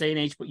that in this day and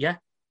age, but yeah.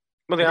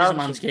 Well, it is a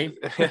man's game.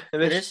 Yeah,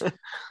 it is.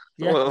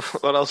 Yeah.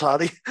 What else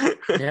had he?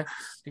 Yeah,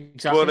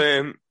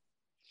 exactly.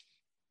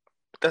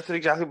 But that's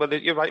exactly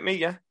what you're right, mate,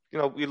 yeah.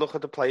 We look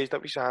at the players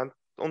that we signed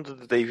under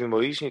the David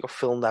Moyes, and you got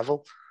Phil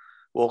Neville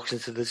walks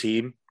into the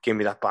team, give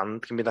me that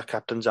band, give me that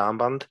captain's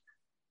armband.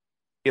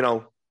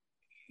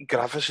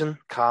 Gravison,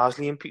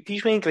 Carsley, and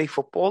these weren't great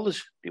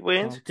footballers. They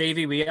weren't.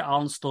 Davy Weir,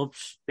 Alan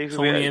Stubbs,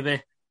 Tony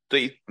Abbey,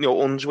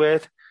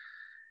 Unsworth,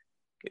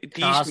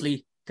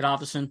 Carsley,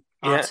 Gravison,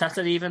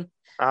 Arteta even.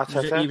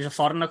 Arteta. He was a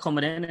foreigner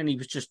coming in and he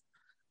was just,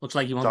 looks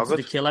like he wanted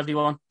to kill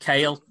everyone.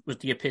 Kale was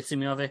the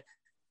epitome of it.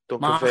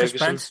 Marcus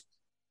Spence.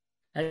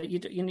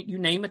 You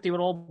name it, they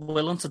were all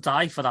willing to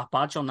die for that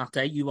badge on that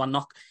day. You are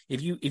not,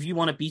 if you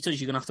want to beat us,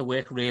 you're going to have to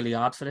work really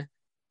hard for it.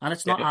 And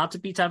it's not hard to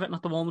beat Everton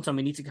at the moment, and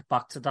we need to get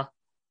back to that.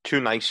 Too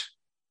nice.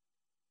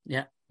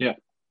 Yeah.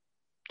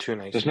 Too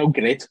nice. There's no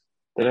grit.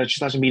 There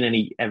just hasn't been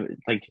any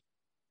like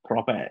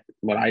proper.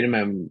 What I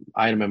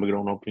remember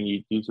growing up, and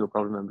you two will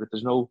probably remember it.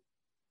 There's no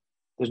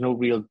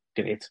real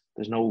grit.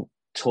 There's no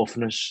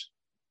toughness.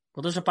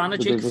 Well, there's a banner,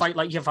 Jake, fight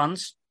like your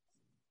fans.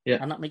 Yeah.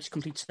 And that makes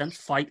complete sense.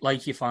 Fight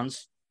like your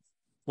fans.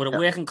 We're a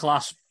working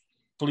class,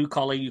 blue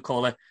collar, you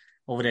call it,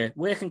 over there.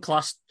 Working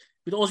class.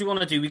 With all we want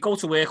to do, we go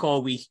to work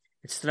all week.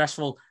 It's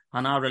stressful,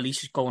 and our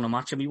release is going to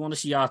match, and we want to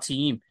see our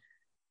team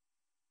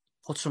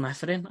put some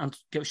effort in and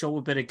show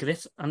a bit of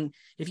grit. And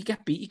if you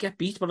get beat, you get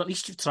beat, but at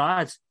least you've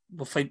tried.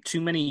 But for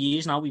too many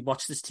years now, we've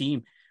watched this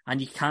team,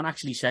 and you can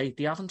actually say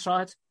they haven't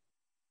tried.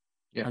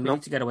 Yeah, and we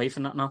need to get away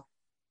from that now.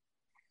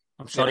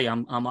 I'm sorry,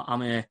 I'm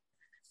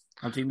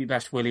doing my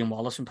best William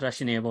Wallace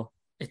impression here, but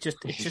it's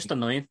just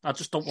annoying. I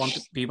just don't want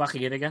to be back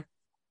here again.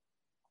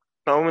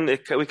 No,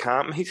 we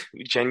can't, mate.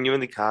 We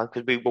genuinely can't,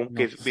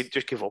 because we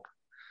just give up.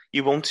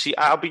 You won't see.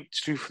 I'll be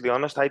truthfully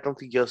honest. I don't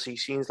think you'll see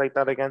scenes like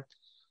that again.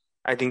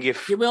 I think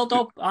if you will,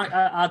 though,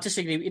 I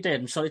disagree with you there.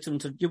 I'm sorry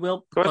to you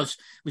will, because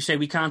we say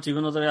we can't do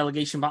another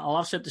relegation battle.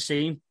 I've said the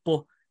same,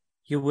 but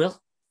you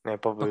will. Yeah,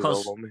 probably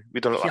because will, won't we? We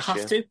done it last year.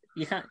 You have to.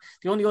 You can't.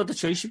 The only other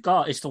choice you've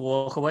got is to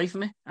walk away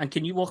from it. And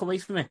can you walk away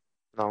from it?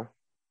 No.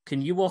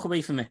 Can you walk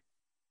away from it?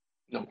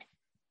 No.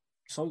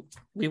 So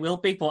we will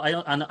be, but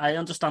I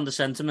understand the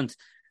sentiment.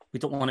 We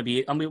don't want to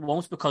be, and we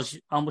won't, because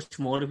how much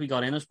more have we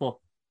got in us? But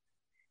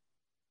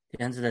at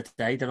the end of the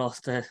day, they're all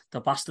the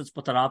bastards,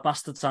 but there are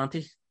bastards, aren't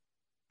they?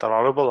 They're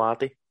horrible,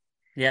 aren't they?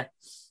 Yeah.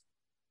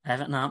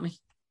 Everton, aren't we?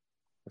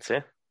 That's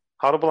it.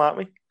 Horrible, aren't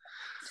we?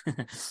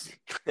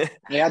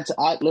 Yeah,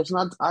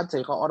 I'd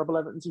take a horrible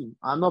Everton team.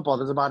 I'm not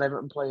bothered about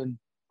Everton playing.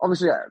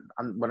 Obviously,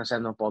 when I say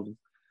I'm not bothered,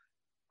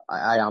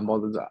 I am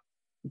bothered.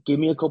 Give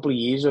me a couple of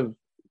years of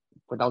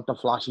without the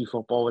flashy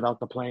football, without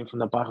the playing from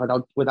the back,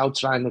 without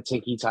trying the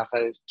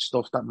tiki-taka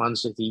stuff that Man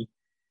City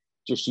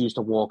just used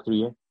to walk through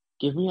you.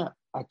 Give me a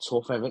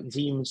tough Everton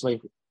team. It's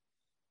like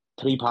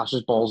 3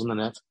 passes, balls in the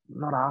net.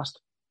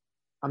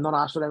 I'm not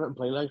asked for Everton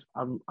play like.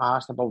 I'm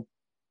asked about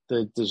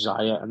the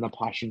desire and the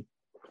passion.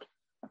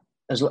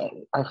 We've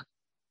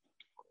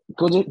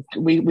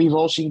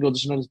all seen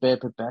Goodison at its bare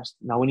pit best.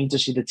 Now we need to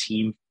see the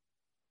team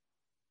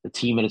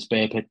at its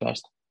bare pit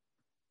best.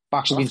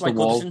 Backs against the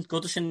wall.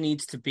 Goodison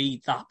needs to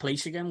be that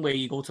place again where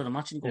you go to the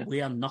match and you go, we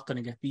are not going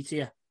to get beat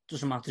here.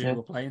 Doesn't matter who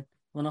we're playing.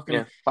 We're not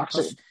going to.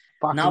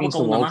 Now we're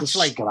going to match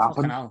like,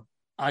 fucking hell.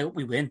 I hope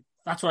we win.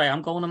 That's why I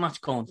am going to match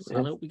going.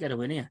 I hope we get a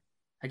win here.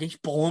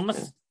 Against Bournemouth.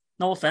 Yeah.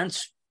 No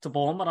offence to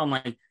Bournemouth. I'm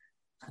like,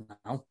 I don't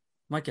know.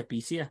 Might get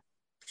beat here.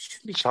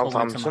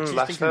 Southampton,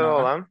 Leicester,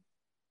 all them.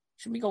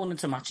 Shouldn't be going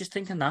into matches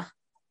thinking that.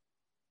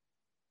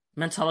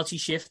 Mentality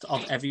shift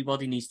of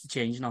everybody needs to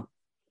change now.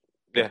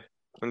 Yeah,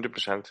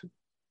 100%.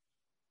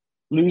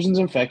 Losing's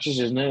infectious,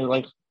 isn't it?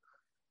 Like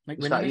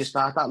you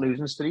start that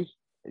losing streak,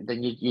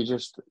 then you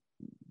just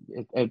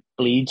it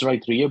bleeds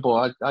right through you.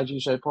 But as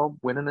you said, Paul,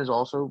 winning is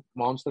also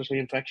monstrously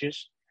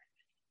infectious.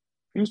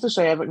 Who's to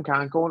say Everton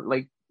can't go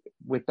like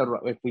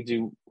if we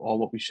do all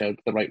what we said,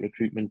 the right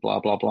recruitment, blah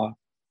blah blah.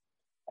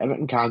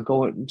 Everton can't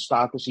go and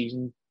start the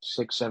season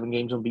 6-7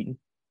 games unbeaten.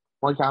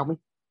 Why can't we?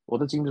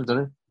 Other teams have done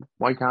it.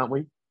 Why can't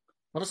we?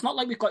 Well, it's not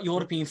like we've got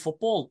European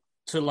football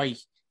to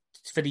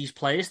for these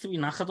players to be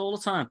knackered all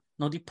the time.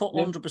 No, they put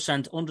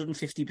 100%,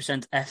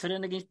 150% effort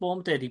in against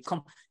Bournemouth. They've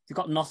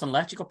got nothing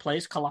left. You've got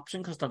players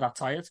collapsing because they're that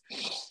tired.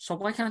 So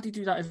why can't they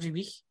do that every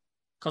week?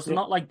 Because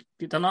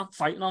they're not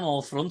fighting on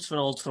all fronts for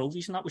all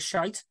trophies, and that was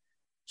shite.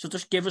 So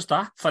just give us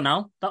that for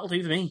now. That'll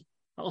do for me.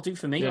 Yeah, it'll do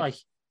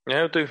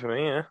for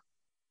me, yeah.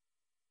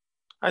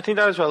 I think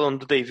that was well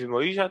under David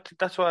Moyes. I think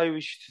that's why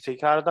we should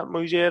take care of that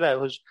Moyes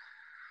era.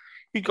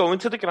 You'd go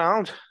into the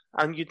ground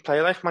and you'd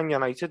play like Man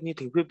United and you'd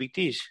think we'll beat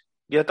these.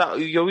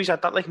 You always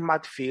had that like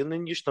mad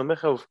feeling in your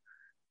stomach of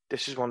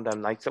this is one of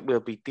them nights that we'll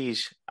beat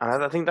these.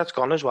 And I think that's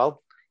gone as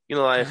well. You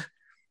know, like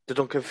the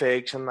Duncan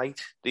Ferguson night,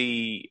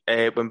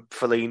 when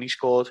Fellaini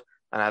scored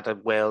and had a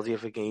worldie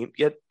of a game.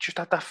 You just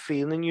had that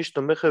feeling in your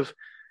stomach of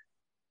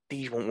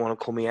these won't want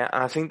to come here.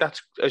 And I think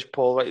that's, as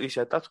Paul rightly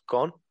said, that's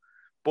gone.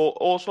 But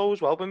also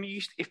as well, when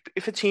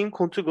if a team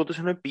come to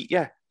Goodison and beat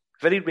you,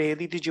 very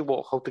rarely did you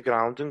walk out the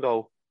ground and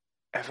go,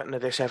 Everton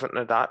of this, Everton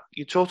of that.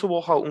 You'd sort of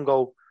walk out and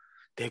go,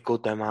 they're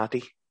good, them, aren't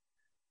they?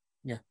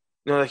 Yeah.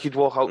 You know, like you'd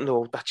walk out and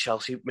go, that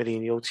Chelsea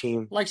Mourinho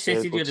team. Like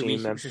City the other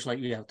week, it was just like,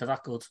 yeah, they're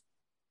that good.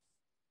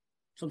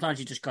 Sometimes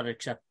you just got to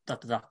accept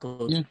that they're that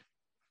good.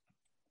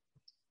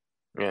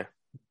 Yeah.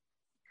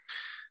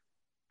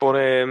 But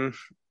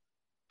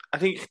I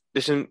think,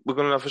 listen, we're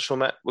going to have a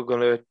summit. We're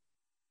going to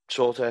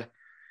sort of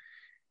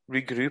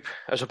regroup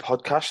as a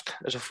podcast,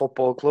 as a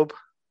football club.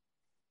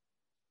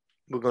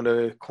 We're going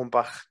to come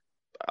back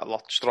a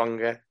lot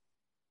stronger,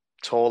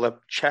 taller,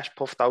 chest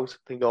puffed out. I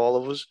think all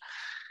of us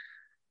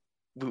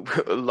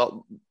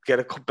get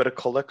a bit of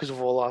colour because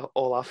of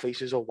all our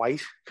faces are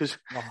white. Because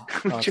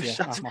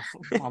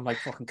I'm like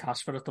fucking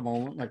Casper at the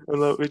moment. Like,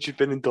 Richard's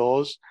been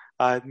indoors,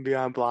 hiding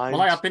behind blinds.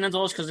 Well, I have been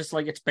indoors because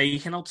it's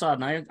baking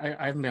outside, and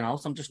I haven't been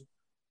out. I'm just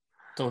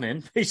done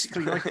in,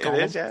 basically. Like, it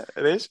is, yeah,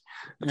 it is.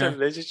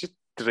 It is. It just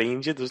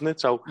drains you, doesn't it?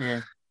 So,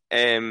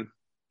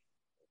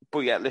 But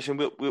yeah, listen,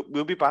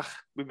 we'll be back.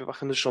 We'll be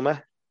back in the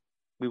summer.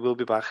 We will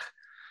be back.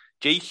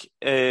 Jake,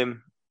 I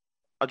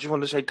just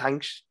want to say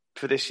thanks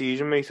for this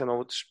season, mate. I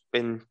know it's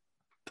been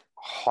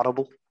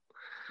horrible.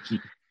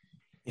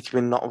 It's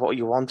been not what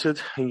you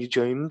wanted, and you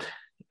joined.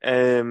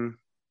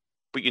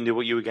 But you knew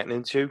what you were getting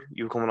into.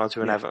 You were coming on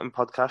to an Everton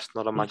podcast,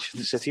 not a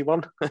Manchester City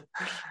one.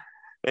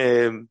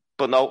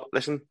 But no,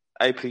 listen,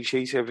 I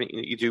appreciate everything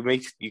that you do,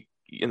 mate.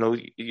 You know,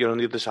 you're on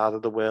the other side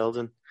of the world,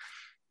 and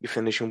you're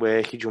finishing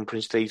work, you're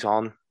jumping straight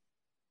on.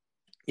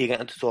 You're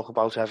getting to talk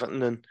about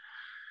Everton and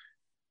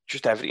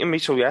just everything,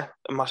 mate. So yeah,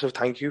 a massive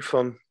thank you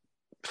from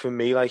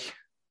me, like.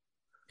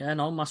 Yeah,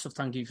 no, massive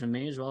thank you from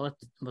me as well.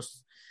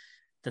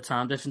 The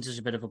time difference is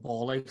a bit of a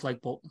ball ache,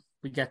 like, but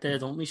we get there,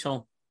 don't we?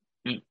 So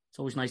it's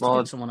always nice to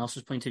get someone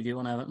else's point of view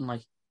on Everton,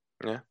 like.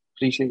 Yeah.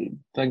 Appreciate it.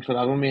 Thanks for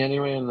having me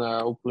anyway, and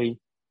hopefully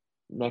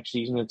next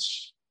season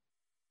it's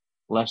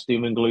less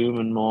doom and gloom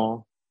and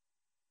more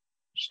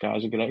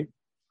skies are grey.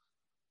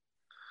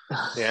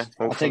 Yeah,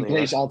 I'll take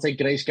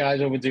grey skies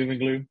over doom and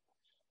gloom.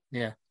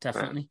 Yeah,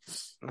 definitely.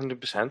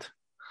 100%.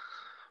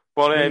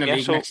 But win the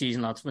league next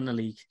season, lads. Win the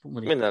league.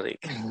 Win the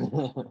league.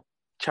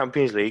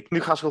 Champions League.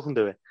 Newcastle can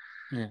do it.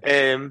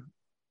 Yeah.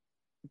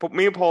 But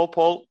me and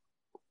Paul,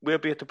 we'll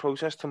be at the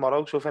process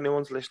tomorrow. So if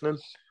anyone's listening,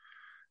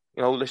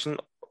 listen,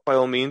 by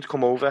all means,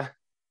 come over.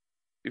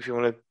 If you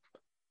want to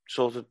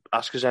sort of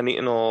ask us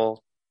anything or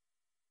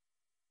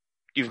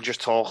even just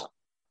talk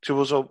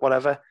to us or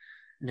whatever.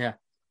 Yeah.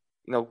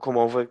 Come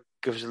over,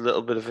 give us a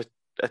little bit of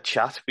a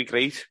chat. It'd be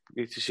great.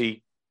 Great to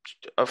see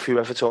a few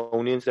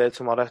Evertonians there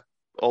tomorrow,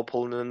 all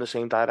pulling in the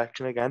same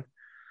direction again.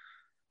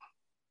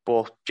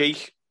 But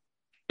Jake,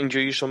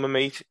 enjoy your summer,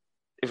 mate.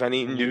 If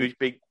any news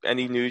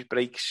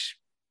breaks,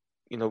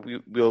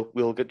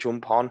 we'll get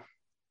jump on.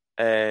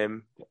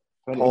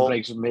 Paul,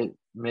 breaks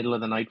middle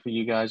of the night for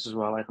you guys as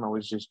well. I can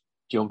always just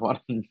jump on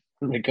and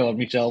record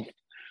myself.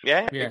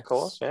 Yeah, of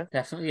course, yeah,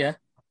 definitely, yeah.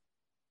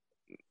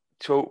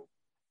 So,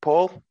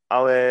 Paul,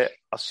 I'll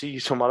see you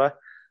tomorrow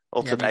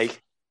or today.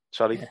 Mate.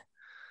 Sorry, yeah.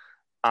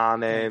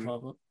 And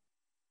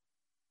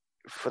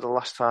for the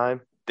last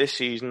time this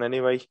season,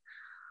 anyway,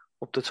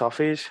 up the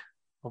Toffees.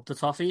 Up the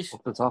Toffees.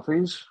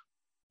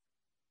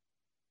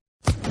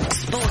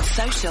 Sports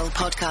Social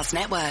Podcast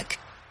Network.